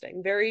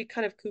interesting, very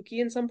kind of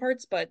kooky in some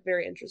parts, but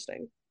very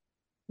interesting.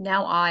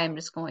 Now I'm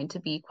just going to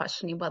be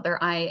questioning whether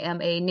I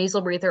am a nasal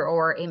breather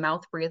or a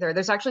mouth breather.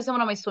 There's actually someone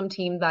on my swim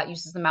team that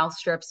uses the mouth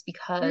strips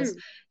because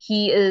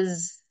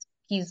he's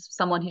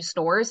someone who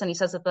snores, and he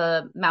says that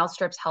the mouth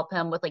strips help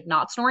him with like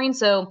not snoring.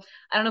 So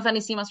I don't know if any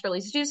CMOS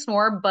releases do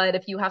snore, but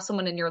if you have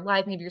someone in your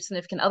life, maybe your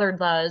significant other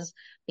does,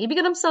 maybe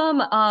get them some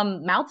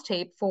mouth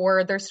tape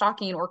for their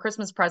stocking or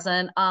Christmas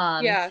present.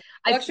 Yeah. Well,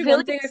 I actually, feel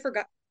like it's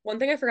one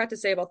thing I forgot to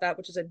say about that,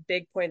 which is a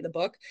big point in the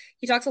book,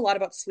 he talks a lot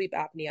about sleep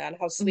apnea and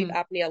how sleep mhm.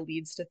 apnea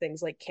leads to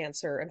things like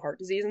cancer and heart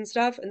disease and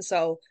stuff. And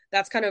so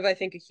that's kind of, I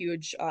think, a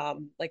huge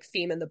like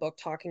theme in the book,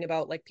 talking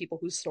about like people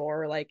who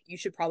snore, like you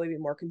should probably be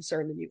more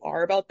concerned than you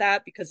are about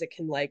that because it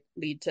can like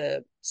lead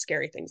to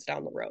scary things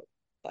down the road.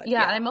 But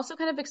Yeah, and yeah. I'm also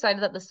kind of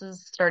excited that this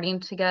is starting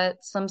to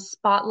get some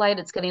spotlight.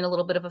 It's getting a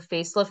little bit of a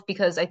facelift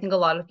because I think a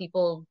lot of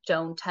people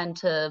don't tend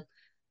to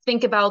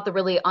think about the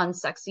really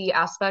unsexy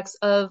aspects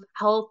of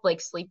health.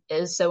 Like sleep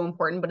is so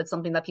important, but it's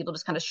something that people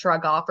just kind of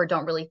shrug off or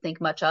don't really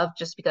think much of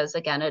just because,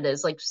 again, it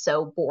is like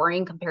so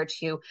boring compared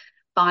to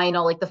buying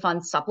all like the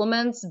fun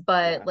supplements.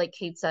 But Yeah. like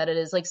Kate said, it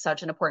is like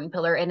such an important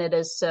pillar and it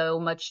is so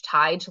much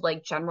tied to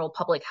like general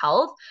public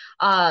health.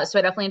 So I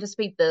definitely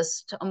anticipate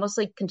this to almost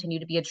like continue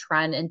to be a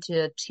trend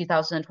into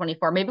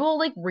 2024. Maybe we'll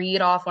like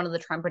read off one of the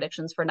trend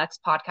predictions for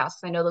next podcast.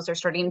 I know those are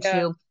starting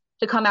Yeah.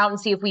 to come out and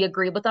see if we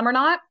agree with them or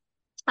not.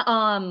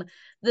 Um,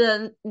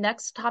 the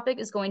next topic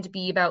is going to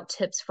be about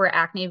tips for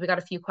acne. We got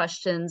a few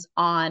questions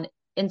on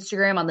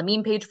Instagram on the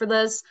meme page for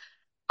this.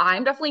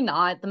 I'm definitely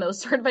not the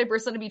most certified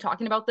person to be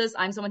talking about this.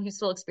 I'm someone who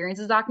still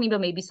experiences acne,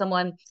 but maybe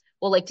someone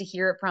will like to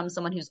hear it from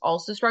someone who's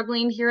also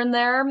struggling here and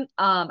there.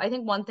 I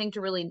think one thing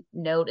to really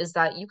note is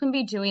that you can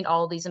be doing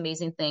all these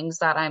amazing things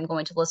that I'm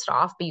going to list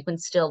off, but you can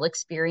still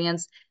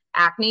experience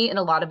acne, and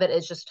a lot of it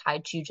is just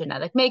tied to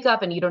genetic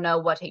makeup, and you don't know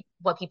what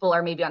people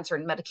are maybe on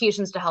certain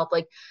medications to help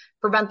like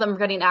prevent them from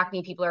getting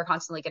acne. People are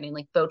constantly getting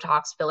like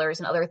Botox fillers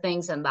and other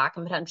things, and that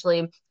can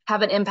potentially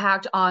have an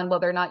impact on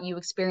whether or not you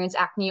experience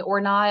acne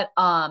or not.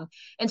 And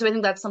so I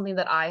think that's something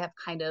that I have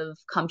kind of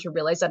come to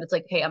realize, that it's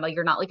like, hey, Emma,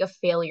 you're not like a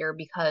failure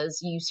because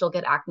you still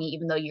get acne,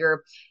 even though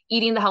you're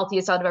eating the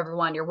healthiest out of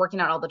everyone, you're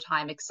working out all the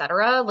time,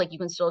 etc. Like you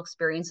can still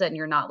experience it and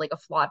you're not like a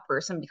flawed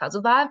person because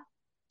of that.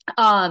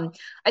 Um,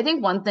 I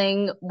think one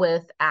thing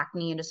with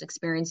acne and just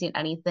experiencing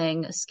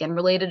anything skin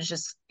related is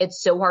just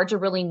it's so hard to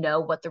really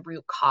know what the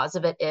root cause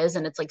of it is.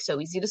 And it's like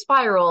so easy to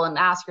spiral and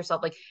ask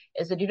yourself, like,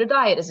 is it due to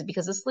diet? Is it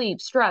because of sleep,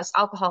 stress,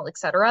 alcohol,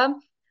 etc.?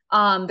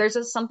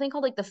 There's something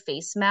called like the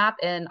face map,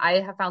 and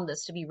I have found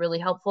this to be really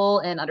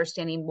helpful in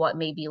understanding what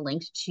may be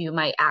linked to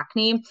my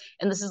acne.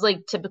 And this is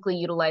like typically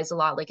utilized a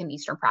lot like in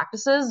Eastern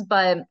practices,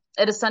 but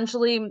it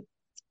essentially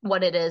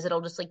what it is,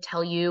 it'll just like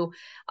tell you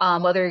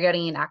whether you're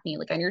getting acne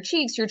like on your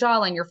cheeks, your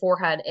jawline, your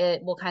forehead.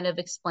 It will kind of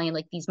explain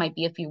like these might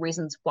be a few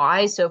reasons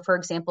why. So, for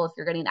example, if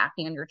you're getting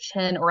acne on your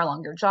chin or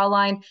along your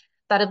jawline,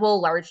 that it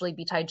will largely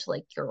be tied to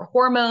like your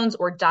hormones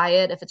or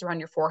diet. If it's around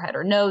your forehead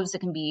or nose, it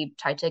can be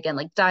tied to, again,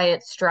 like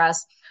diet,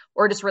 stress,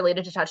 or just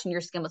related to touching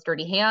your skin with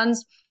dirty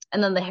hands.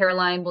 And then the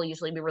hairline will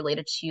usually be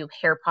related to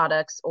hair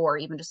products or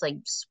even just like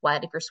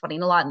sweat. If you're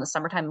sweating a lot in the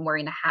summertime and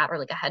wearing a hat or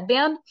like a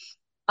headband.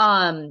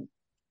 Um,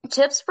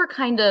 Tips for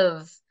kind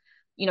of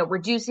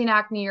reducing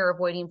acne or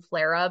avoiding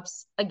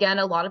flare-ups. Again,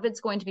 a lot of it's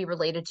going to be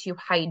related to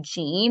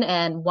hygiene,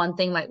 and one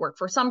thing might work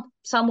for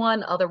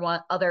someone,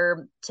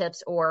 other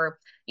tips or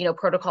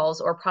protocols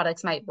or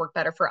products might work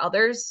better for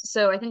others.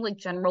 So I think like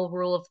general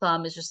rule of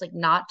thumb is just like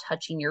not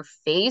touching your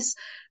face.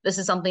 This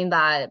is something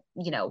that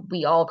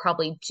we all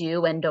probably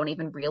do and don't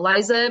even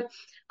realize it.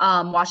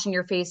 Washing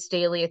your face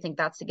daily, I think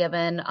that's a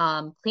given.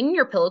 Cleaning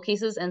your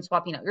pillowcases and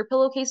swapping out your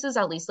pillowcases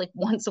at least like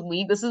once a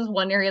week. This is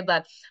one area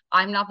that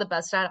I'm not the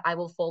best at, I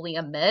will fully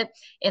admit.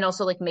 And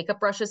also like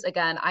makeup brushes.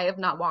 Again, I have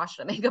not washed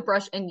a makeup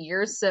brush in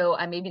years, so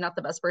I'm maybe not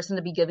the best person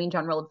to be giving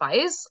general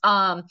advice.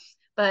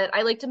 But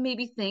I like to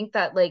maybe think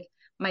that like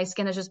my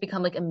skin has just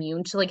become like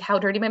immune to like how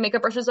dirty my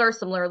makeup brushes are,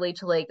 similarly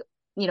to like,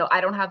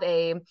 I don't have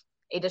a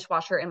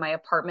dishwasher in my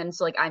apartment.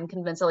 So like I'm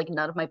convinced that like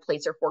none of my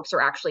plates or forks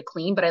are actually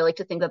clean, but I like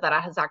to think that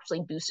that has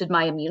actually boosted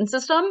my immune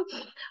system.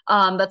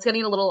 That's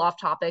getting a little off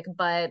topic,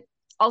 but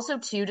also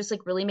too, just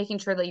like really making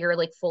sure that you're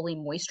like fully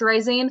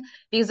moisturizing,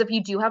 because if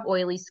you do have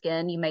oily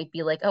skin, you might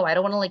be like, oh, I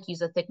don't want to like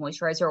use a thick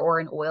moisturizer or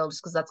an oil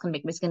just because that's going to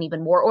make my skin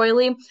even more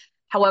oily.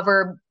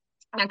 However,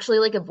 actually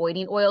like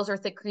avoiding oils or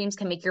thick creams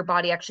can make your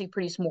body actually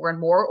produce more and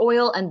more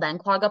oil and then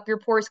clog up your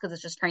pores because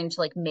it's just trying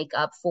to like make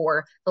up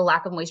for the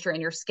lack of moisture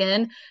in your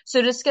skin.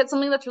 So just get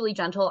something that's really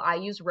gentle. I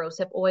use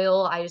rosehip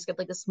oil. I just get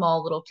like a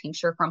small little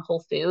tincture from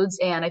Whole Foods,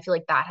 and I feel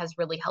like that has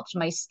really helped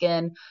my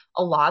skin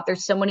a lot.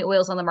 There's so many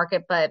oils on the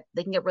market, but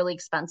they can get really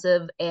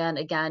expensive, and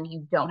again,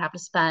 you don't have to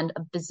spend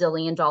a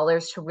bazillion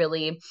dollars to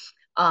really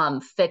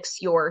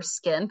fix your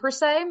skin per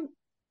se.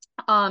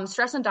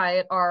 Stress and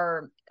diet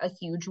are a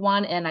huge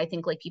one. And I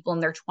think like people in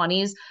their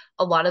 20s,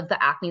 a lot of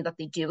the acne that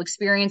they do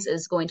experience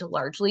is going to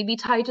largely be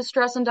tied to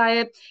stress and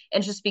diet.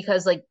 And just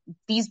because like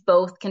these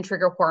both can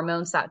trigger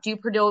hormones that do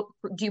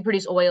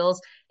produce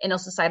oils, and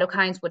also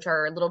cytokines, which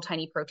are little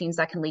tiny proteins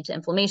that can lead to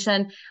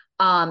inflammation.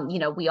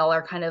 We all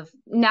are kind of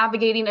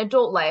navigating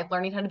adult life,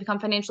 learning how to become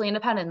financially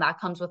independent. That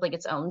comes with like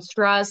its own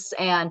stress.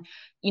 And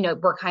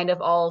we're kind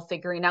of all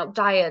figuring out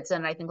diets.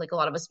 And I think like a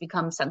lot of us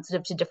become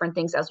sensitive to different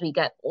things as we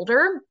get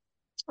older.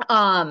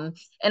 And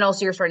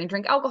also you're starting to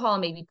drink alcohol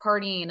and maybe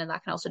partying, and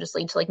that can also just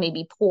lead to like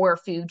maybe poor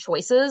food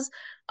choices.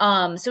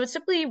 So it's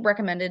typically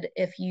recommended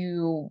if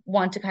you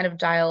want to kind of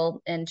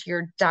dial into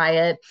your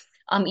diet,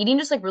 eating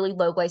just like really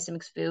low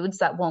glycemic foods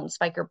that won't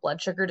spike your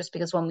blood sugar, just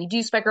because when we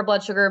do spike our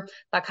blood sugar,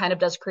 that kind of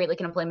does create like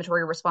an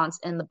inflammatory response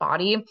in the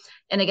body.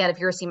 And again, if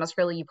you're a CMS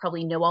girly, you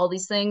probably know all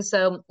these things.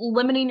 So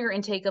limiting your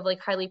intake of like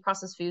highly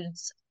processed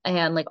foods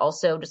and like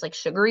also just like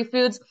sugary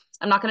foods.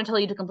 I'm not going to tell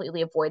you to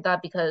completely avoid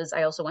that, because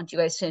I also want you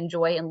guys to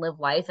enjoy and live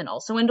life and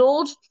also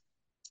indulge.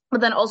 But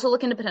then also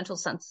look into potential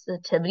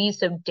sensitivities.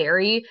 So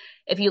dairy,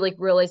 if you like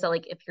realize that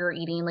like if you're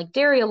eating like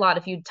dairy a lot,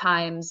 a few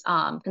times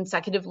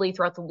consecutively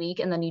throughout the week,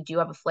 and then you do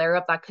have a flare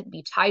up, that could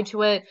be tied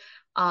to it.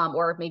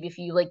 Or maybe if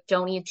you like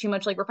don't eat too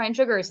much like refined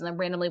sugars, and then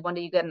randomly one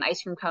day you get an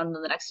ice cream cone, and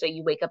then the next day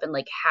you wake up and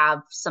like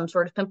have some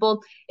sort of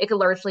pimple, it could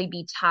largely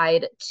be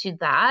tied to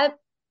that.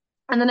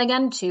 And then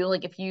again, too,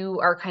 like if you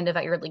are kind of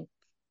at your like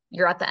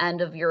you're at the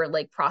end of your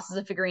like process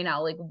of figuring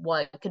out like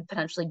what could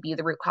potentially be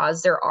the root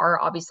cause, there are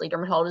obviously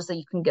dermatologists that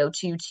you can go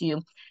to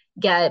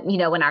get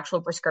an actual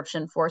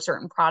prescription for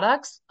certain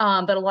products.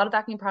 But a lot of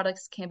acne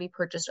products can be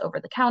purchased over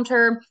the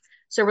counter.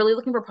 So really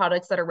looking for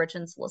products that are rich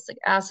in salicylic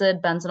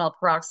acid, benzoyl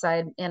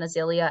peroxide, and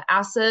azelaic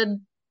acid.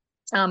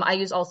 I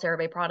use all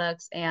CeraVe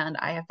products, and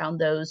I have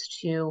found those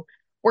to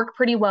work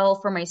pretty well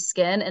for my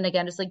skin. And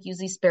again, just like use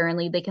these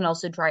sparingly. They can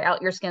also dry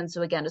out your skin.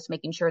 So again, just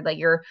making sure that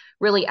you're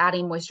really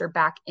adding moisture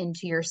back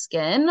into your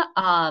skin.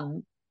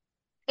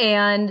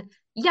 And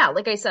yeah,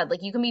 like I said,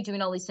 like you can be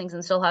doing all these things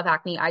and still have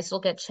acne. I still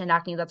get chin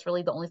acne. That's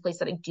really the only place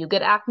that I do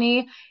get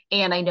acne.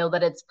 And I know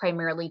that it's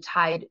primarily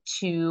tied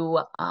to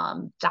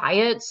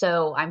diet.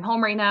 So I'm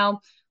home right now.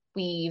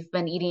 We've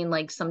been eating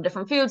like some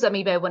different foods that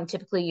maybe I wouldn't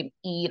typically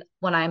eat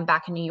when I'm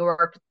back in New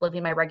York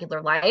living my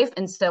regular life.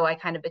 And so I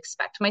kind of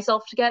expect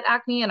myself to get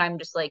acne, and I'm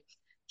just like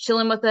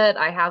chilling with it.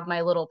 I have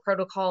my little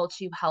protocol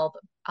to help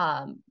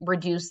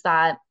reduce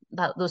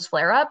those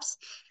flare-ups.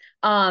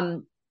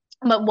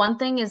 But one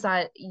thing is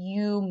that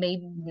you may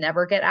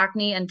never get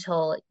acne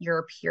until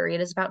your period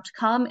is about to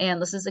come.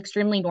 And this is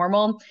extremely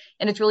normal.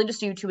 And it's really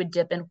just due to a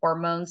dip in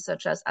hormones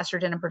such as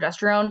estrogen and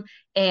progesterone.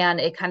 And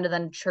it kind of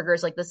then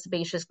triggers like the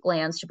sebaceous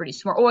glands to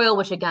produce more oil,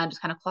 which again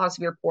just kind of clogs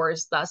your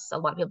pores. Thus, a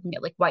lot of people can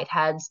get like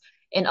whiteheads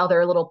and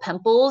other little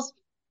pimples.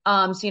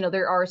 So,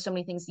 there are so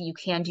many things that you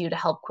can do to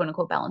help quote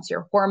unquote balance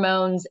your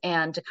hormones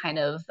and to kind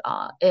of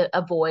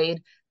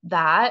avoid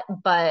that.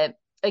 But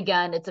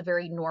again, it's a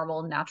very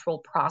normal, natural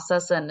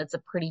process, and it's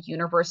a pretty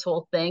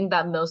universal thing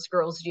that most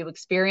girls do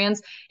experience.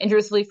 And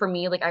truthfully, for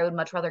me, like I would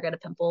much rather get a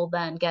pimple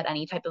than get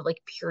any type of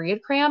like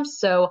period cramps.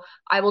 So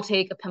I will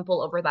take a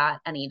pimple over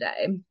that any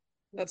day.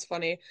 That's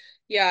funny.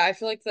 Yeah, I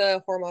feel like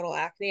the hormonal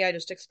acne, I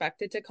just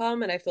expect it to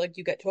come. And I feel like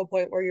you get to a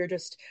point where you're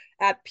just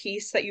at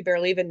peace that you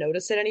barely even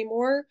notice it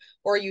anymore.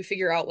 Or you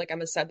figure out, like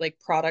Emma said, like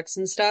products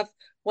and stuff.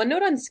 One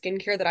note on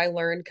skincare that I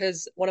learned,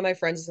 because one of my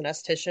friends is an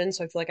esthetician,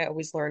 so I feel like I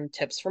always learn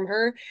tips from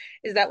her,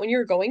 is that when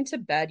you're going to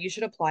bed, you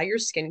should apply your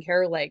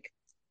skincare like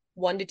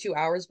 1 to 2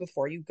 hours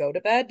before you go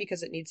to bed,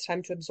 because it needs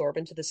time to absorb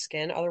into the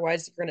skin.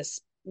 Otherwise, you're going to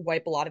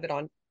wipe a lot of it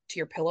on to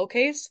your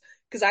pillowcase.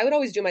 Because I would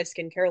always do my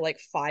skincare like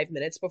 5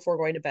 minutes before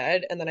going to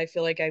bed, and then I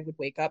feel like I would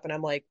wake up and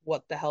I'm like,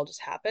 what the hell just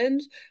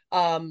happened?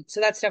 So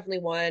that's definitely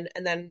one.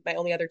 And then my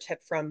only other tip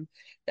from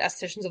the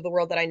estheticians of the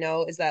world that I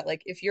know is that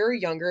like if you're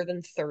younger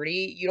than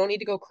 30, you don't need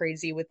to go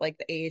crazy with like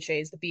the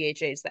AHAs, the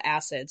BHAs, the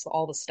acids,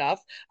 all the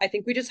stuff. I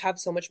think we just have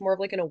so much more of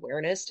like an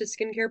awareness to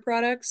skincare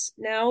products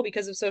now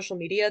because of social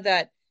media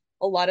that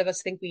a lot of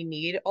us think we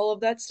need all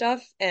of that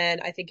stuff. And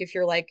I think if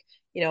you're like,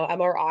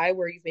 MRI,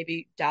 where you've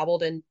maybe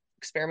dabbled in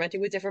experimenting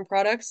with different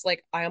products,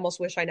 like I almost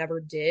wish I never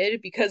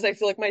did because I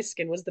feel like my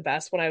skin was the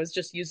best when I was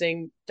just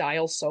using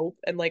Dial soap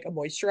and like a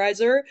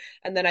moisturizer,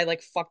 and then I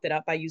like fucked it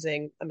up by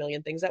using a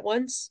million things at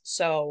once.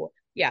 So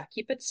yeah,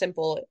 keep it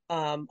simple,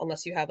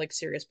 unless you have like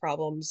serious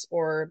problems,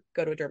 or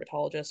go to a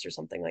dermatologist or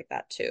something like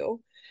that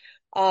too.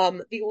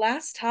 The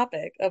last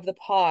topic of the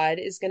pod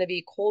is going to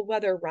be cold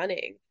weather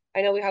running.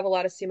 I know we have a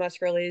lot of CMOS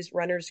girlies,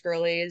 runners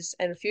girlies,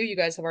 and a few of you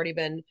guys have already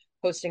been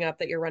posting up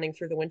that you're running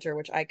through the winter,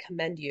 which I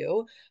commend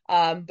you.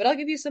 But I'll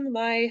give you some of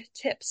my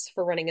tips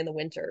for running in the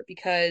winter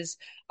because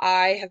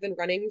I have been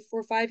running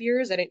for 5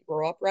 years. I didn't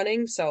grow up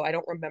running, so I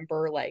don't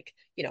remember like,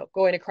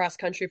 going to cross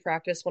country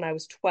practice when I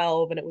was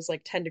 12 and it was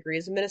like 10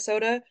 degrees in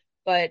Minnesota.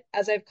 But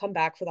as I've come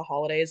back for the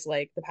holidays,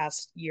 like the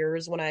past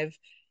years when I've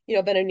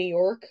been in New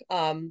York,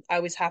 I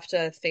always have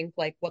to think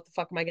like, what the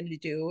fuck am I going to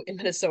do in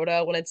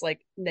Minnesota when it's like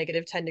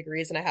negative 10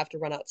 degrees and I have to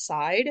run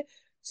outside?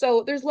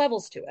 So there's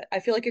levels to it. I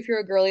feel like if you're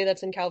a girly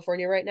that's in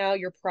California right now,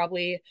 you're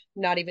probably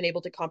not even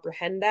able to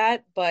comprehend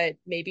that, but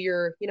maybe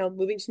you're,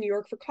 moving to New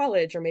York for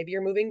college, or maybe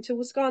you're moving to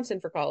Wisconsin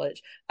for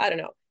college. I don't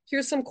know.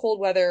 Here's some cold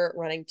weather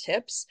running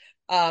tips.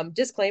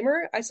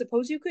 Disclaimer, I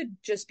suppose you could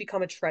just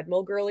become a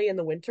treadmill girly in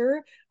the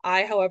winter.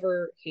 I,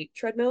 however, hate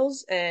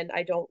treadmills and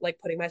I don't like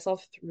putting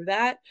myself through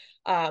that.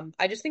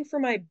 I just think for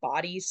my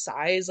body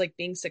size, like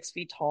being 6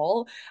 feet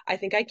tall, I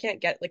think I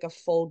can't get like a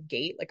full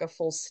gait, like a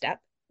full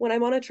step when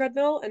I'm on a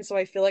treadmill. And so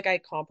I feel like I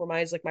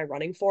compromise like my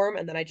running form.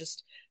 And then I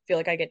just feel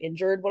like I get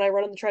injured when I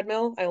run on the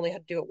treadmill. I only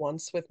had to do it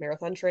once with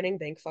marathon training,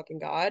 thank fucking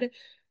God.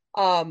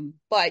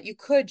 But you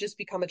could just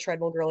become a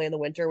treadmill girly in the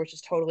winter, which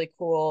is totally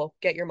cool.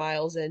 Get your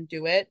miles in,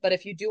 do it. But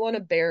if you do want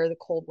to bear the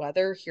cold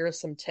weather, here are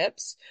some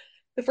tips.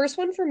 The first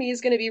one for me is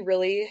going to be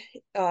really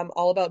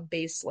all about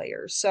base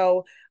layers.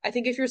 So I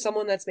think if you're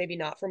someone that's maybe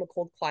not from a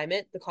cold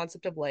climate, the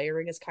concept of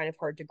layering is kind of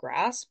hard to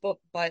grasp.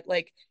 But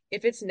like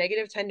if it's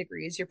negative 10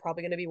 degrees, you're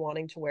probably going to be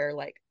wanting to wear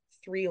like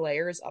 3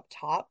 layers up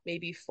top,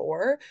 maybe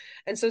four.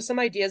 And so some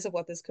ideas of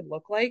what this could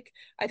look like.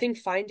 I think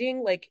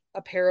finding like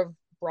a pair of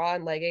bra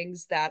and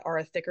leggings that are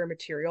a thicker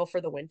material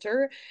for the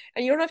winter.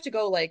 And you don't have to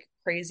go like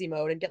crazy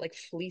mode and get like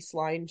fleece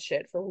lined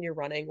shit for when you're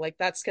running. Like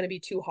that's going to be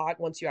too hot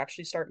once you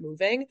actually start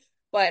moving.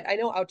 But I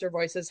know Outdoor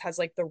Voices has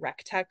like the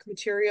Rec Tech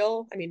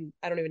material. I mean,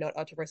 I don't even know what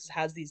Outdoor Voices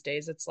has these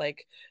days. It's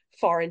like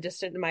far and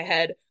distant in my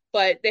head.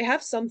 But they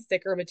have some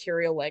thicker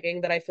material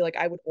legging that I feel like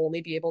I would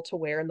only be able to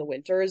wear in the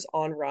winters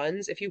on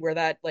runs. If you wear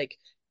that like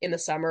in the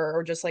summer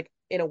or just like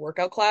in a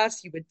workout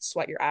class, you would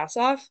sweat your ass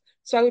off.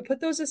 So I would put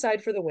those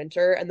aside for the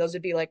winter, and those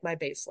would be like my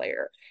base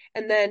layer.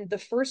 And then the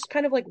first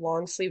kind of like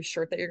long sleeve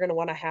shirt that you're going to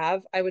want to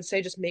have, I would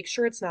say just make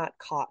sure it's not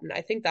cotton.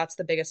 I think that's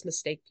the biggest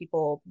mistake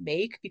people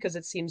make because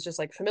it seems just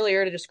like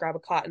familiar to just grab a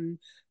cotton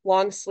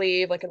long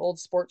sleeve, like an old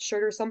sports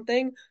shirt or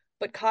something.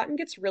 But cotton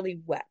gets really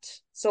wet.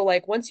 So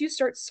like once you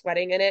start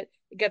sweating in it,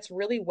 it gets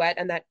really wet,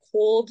 and that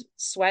cold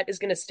sweat is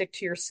going to stick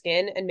to your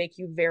skin and make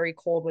you very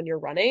cold when you're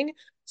running.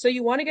 So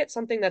you want to get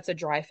something that's a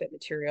dry fit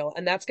material,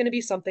 and that's going to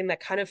be something that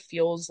kind of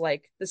feels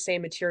like the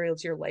same material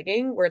as your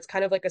legging, where it's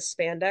kind of like a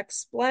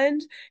spandex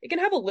blend. It can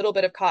have a little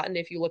bit of cotton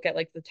if you look at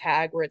like the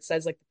tag where it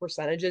says like the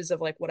percentages of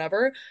like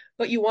whatever,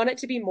 but you want it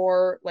to be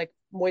more like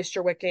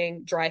moisture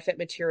wicking, dry fit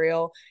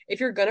material. If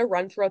you're going to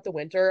run throughout the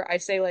winter, I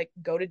say like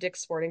go to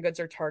Dick's Sporting Goods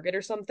or Target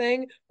or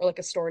something, or like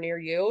a store near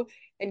you,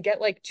 and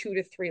get like 2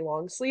 to 3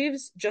 long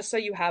sleeves just so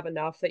you have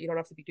enough that you don't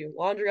have to be doing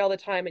laundry all the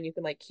time and you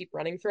can like keep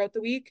running throughout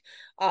the week.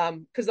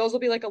 Because those will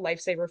be like a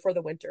lifesaver for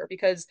the winter,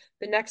 because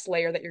the next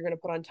layer that you're going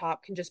to put on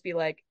top can just be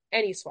like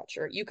any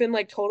sweatshirt. You can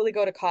like totally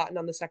go to cotton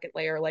on the second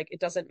layer. Like it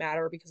doesn't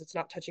matter because it's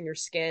not touching your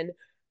skin.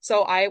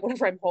 So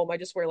whenever I'm home, I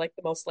just wear like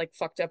the most like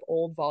fucked up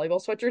old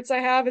volleyball sweatshirts I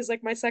have is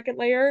like my second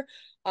layer.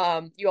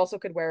 You also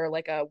could wear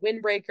like a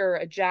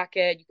windbreaker, a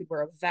jacket. You could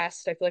wear a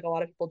vest. I feel like a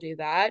lot of people do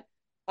that.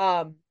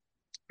 Um,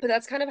 but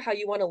that's kind of how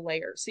you want to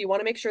layer. So you want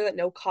to make sure that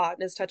no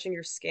cotton is touching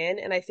your skin.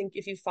 And I think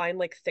if you find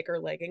like thicker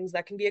leggings,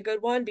 that can be a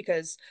good one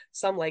because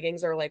some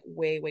leggings are like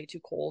way, way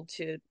too cold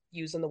to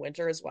use in the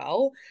winter as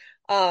well.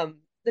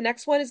 The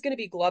next one is going to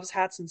be gloves,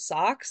 hats, and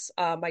socks.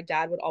 My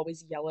dad would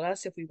always yell at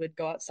us if we would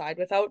go outside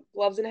without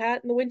gloves and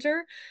hat in the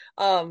winter.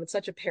 It's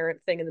such a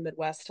parent thing in the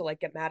Midwest to like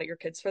get mad at your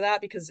kids for that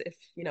because if,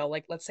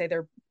 like let's say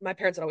my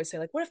parents would always say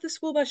like, what if the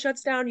school bus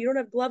shuts down? You don't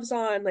have gloves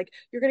on, like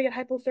you're going to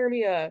get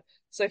hypothermia.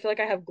 So I feel like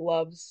I have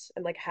gloves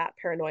and like hat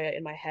paranoia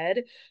in my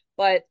head.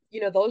 But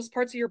those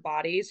parts of your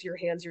body, so your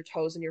hands, your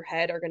toes, and your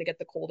head are going to get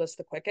the coldest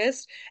the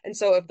quickest. And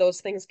so if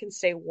those things can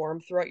stay warm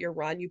throughout your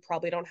run, you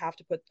probably don't have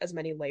to put as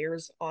many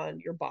layers on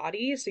your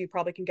body. So you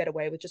probably can get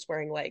away with just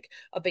wearing like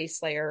a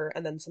base layer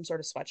and then some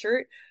sort of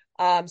sweatshirt.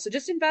 So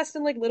just invest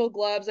in like little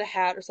gloves, a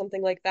hat, or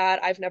something like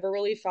that. I've never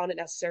really found it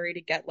necessary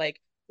to get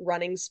like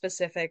running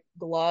specific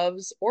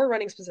gloves or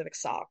running specific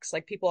socks.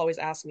 Like people always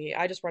ask me,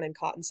 I just run in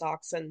cotton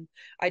socks and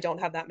I don't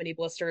have that many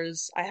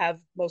blisters. I have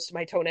most of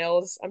my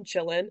toenails. I'm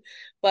chilling.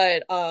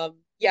 But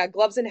yeah,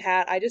 gloves and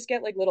hat. I just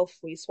get like little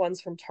fleece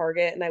ones from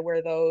Target and I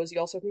wear those.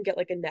 You also can get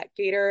like a neck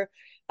gaiter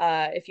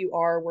if you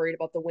are worried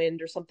about the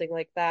wind or something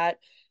like that.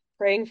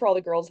 Praying for all the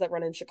girls that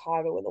run in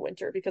Chicago in the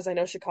winter because I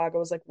know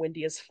Chicago is like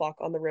windy as fuck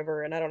on the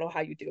river and I don't know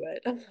how you do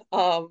it.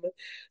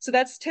 So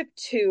that's tip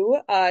two.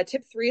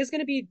 Tip three is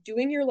going to be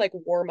doing your like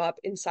warm up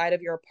inside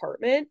of your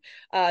apartment.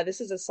 This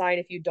is a sign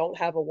if you don't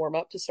have a warm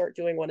up to start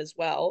doing one as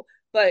well.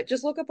 But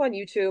just look up on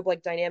YouTube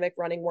like dynamic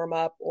running warm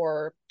up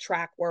or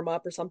track warm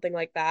up or something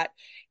like that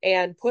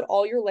and put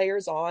all your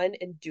layers on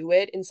and do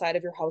it inside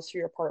of your house or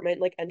your apartment,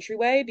 like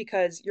entryway,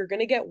 because you're going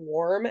to get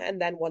warm. And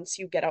then once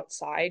you get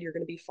outside, you're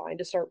going to be fine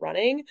to start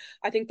running.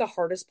 I think the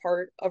hardest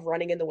part of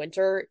running in the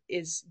winter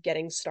is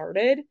getting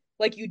started.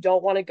 Like you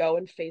don't want to go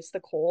and face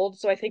the cold.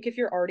 So I think if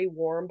you're already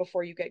warm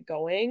before you get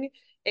going,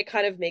 it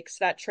kind of makes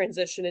that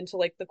transition into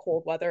like the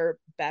cold weather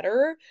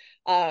better.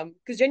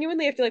 Because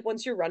genuinely, I feel like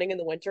once you're running in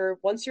the winter,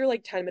 once you're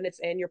like 10 minutes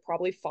in, you're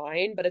probably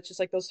fine. But it's just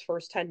like those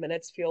first 10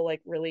 minutes feel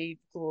like really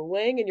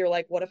grueling. And you're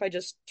like, what if I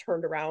just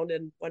turned around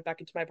and went back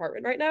into my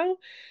apartment right now?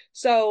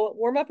 So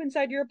warm up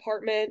inside your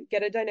apartment,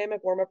 get a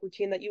dynamic warm up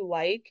routine that you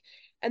like.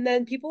 And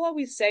then people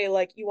always say,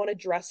 like, you want to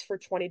dress for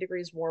 20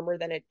 degrees warmer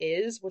than it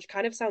is, which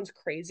kind of sounds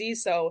crazy.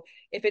 So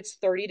if it's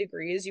 30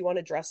 degrees, you want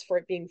to dress for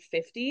it being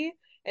 50.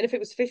 And if it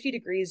was 50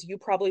 degrees, you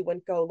probably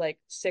wouldn't go like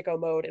sicko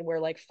mode and wear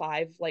like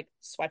 5 like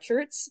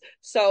sweatshirts.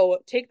 So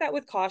take that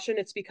with caution.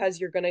 It's because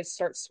you're going to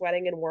start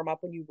sweating and warm up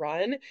when you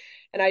run.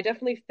 And I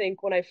definitely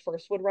think when I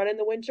first would run in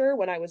the winter,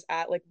 when I was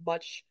at like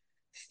much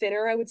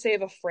thinner, I would say,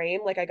 of a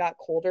frame, like I got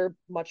colder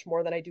much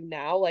more than I do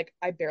now. Like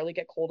I barely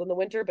get cold in the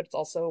winter, but it's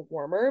also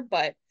warmer.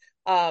 But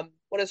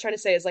what I was trying to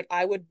say is like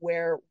I would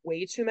wear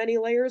way too many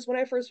layers when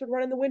I first would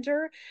run in the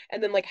winter,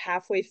 and then like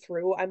halfway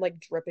through I'm like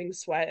dripping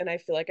sweat and I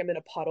feel like I'm in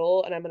a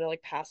puddle and I'm gonna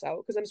like pass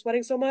out because I'm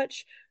sweating so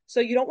much.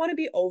 So you don't want to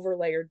be over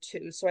layered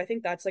too. So I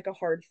think that's like a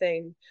hard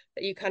thing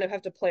that you kind of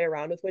have to play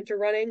around with winter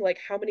running. Like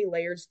how many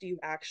layers do you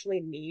actually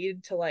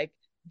need to like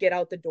get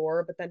out the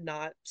door but then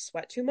not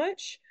sweat too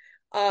much?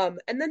 And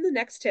then the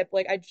next tip,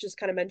 like I just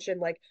kind of mentioned,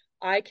 like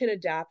I can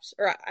adapt.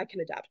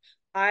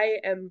 I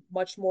am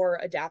much more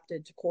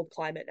adapted to cold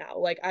climate now.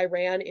 Like I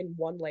ran in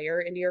one layer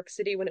in New York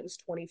City when it was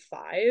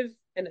 25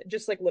 and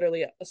just like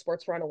literally a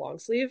sports bra and a long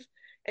sleeve.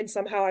 And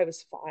somehow I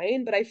was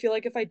fine. But I feel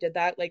like if I did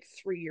that like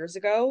 3 years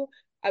ago,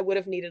 I would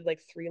have needed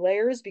like 3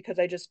 layers because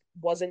I just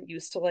wasn't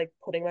used to like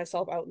putting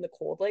myself out in the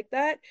cold like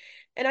that.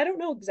 And I don't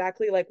know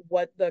exactly like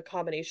what the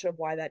combination of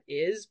why that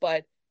is,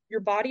 but your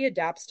body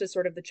adapts to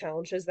sort of the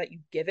challenges that you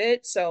give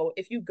it. So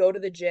if you go to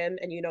the gym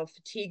and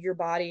fatigue your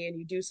body and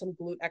you do some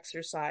glute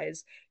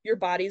exercise, your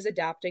body's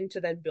adapting to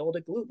then build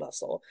a glute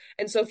muscle.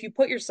 And so if you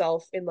put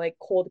yourself in like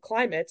cold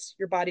climates,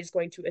 your body's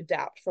going to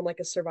adapt from like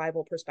a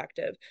survival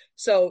perspective.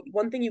 So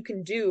one thing you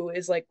can do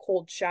is like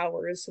cold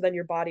showers, so then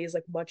your body is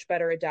like much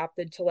better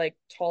adapted to like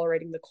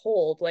tolerating the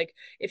cold. Like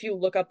if you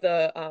look up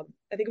the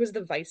I think it was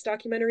the Vice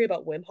documentary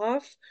about Wim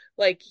Hof,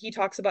 like he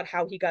talks about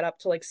how he got up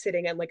to like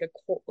sitting in like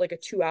a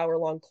 2 hour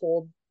long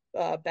cold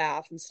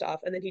bath and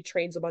stuff, and then he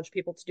trains a bunch of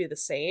people to do the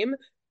same.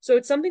 So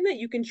it's something that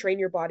you can train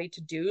your body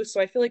to do.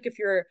 So I feel like if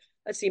you're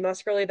a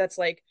CMOS girly that's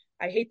like,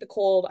 I hate the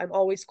cold, I'm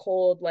always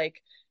cold,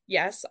 like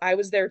yes, I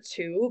was there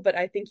too, but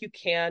I think you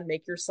can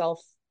make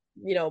yourself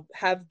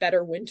have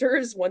better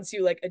winters once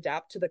you like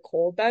adapt to the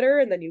cold better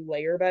and then you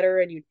layer better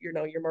and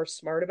you're more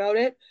smart about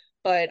it.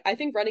 But I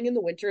think running in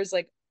the winter is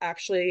like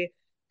actually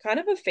kind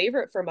of a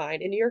favorite for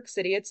mine. In New York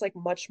City, it's like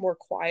much more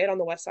quiet on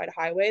the West Side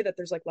Highway, that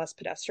there's like less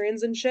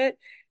pedestrians and shit.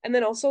 And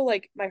then also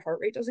like my heart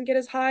rate doesn't get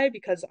as high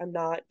because I'm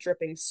not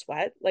dripping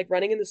sweat. Like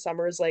running in the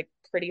summer is like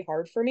pretty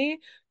hard for me.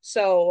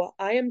 So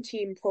I'm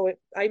team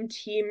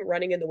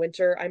running in the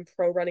winter. I'm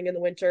pro running in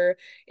the winter.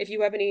 If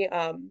you have any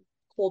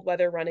cold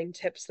weather running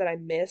tips that I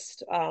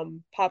missed,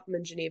 pop them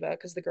in Geneva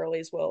because the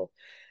girlies will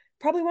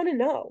probably want to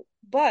know.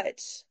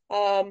 But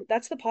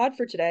that's the pod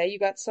for today. You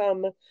got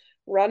some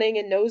running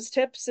and nose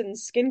tips and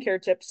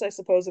skincare tips, I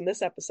suppose, in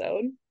this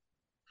episode.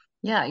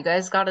 Yeah, you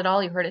guys got it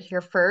all. You heard it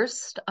here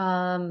first.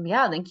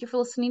 Yeah, thank you for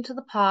listening to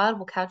the pod.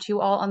 We'll catch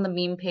you all on the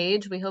meme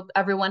page. We hope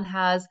everyone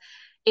has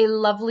a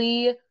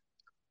lovely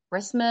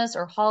Christmas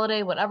or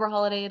holiday, whatever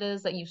holiday it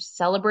is that you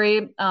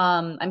celebrate.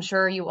 I'm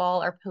sure you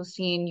all are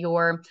posting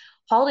your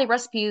holiday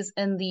recipes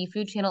in the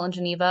food channel in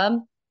Geneva.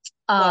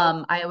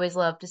 I always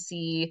love to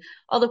see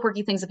all the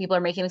quirky things that people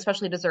are making,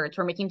 especially desserts.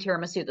 We're making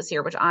tiramisu this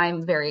year, which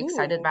I'm very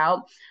excited Ooh.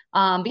 about.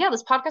 But yeah,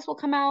 this podcast will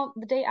come out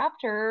the day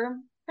after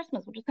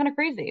Christmas, which is kind of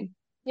crazy.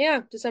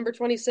 Yeah, December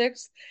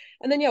 26th.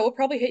 And then, yeah, we'll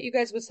probably hit you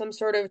guys with some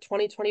sort of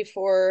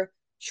 2024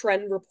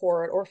 trend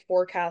report or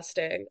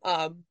forecasting,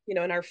 in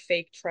our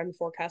fake trend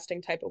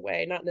forecasting type of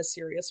way, not in a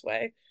serious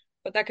way.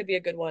 But that could be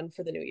a good one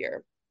for the new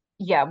year.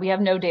 Yeah, we have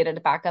no data to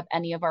back up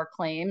any of our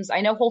claims. I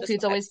know Whole Just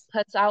Foods always vibes.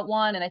 puts out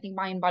one, and I think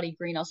Mind Body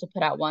Green also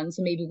put out one.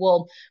 So maybe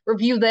we'll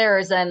review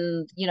theirs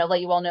and, let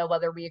you all know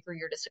whether we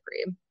agree or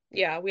disagree.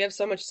 Yeah, we have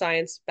so much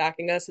science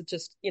backing us. It's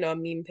just, a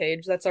meme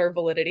page. That's our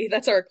validity.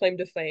 That's our claim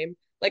to fame.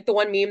 Like the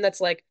one meme that's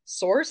like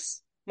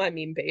source, my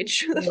meme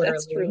page. That's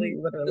Literally, truly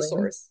the literally.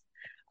 source.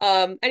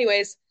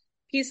 Anyways,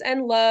 peace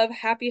and love.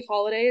 Happy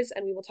holidays,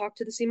 and we will talk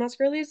to the CMOS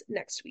girlies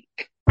next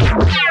week.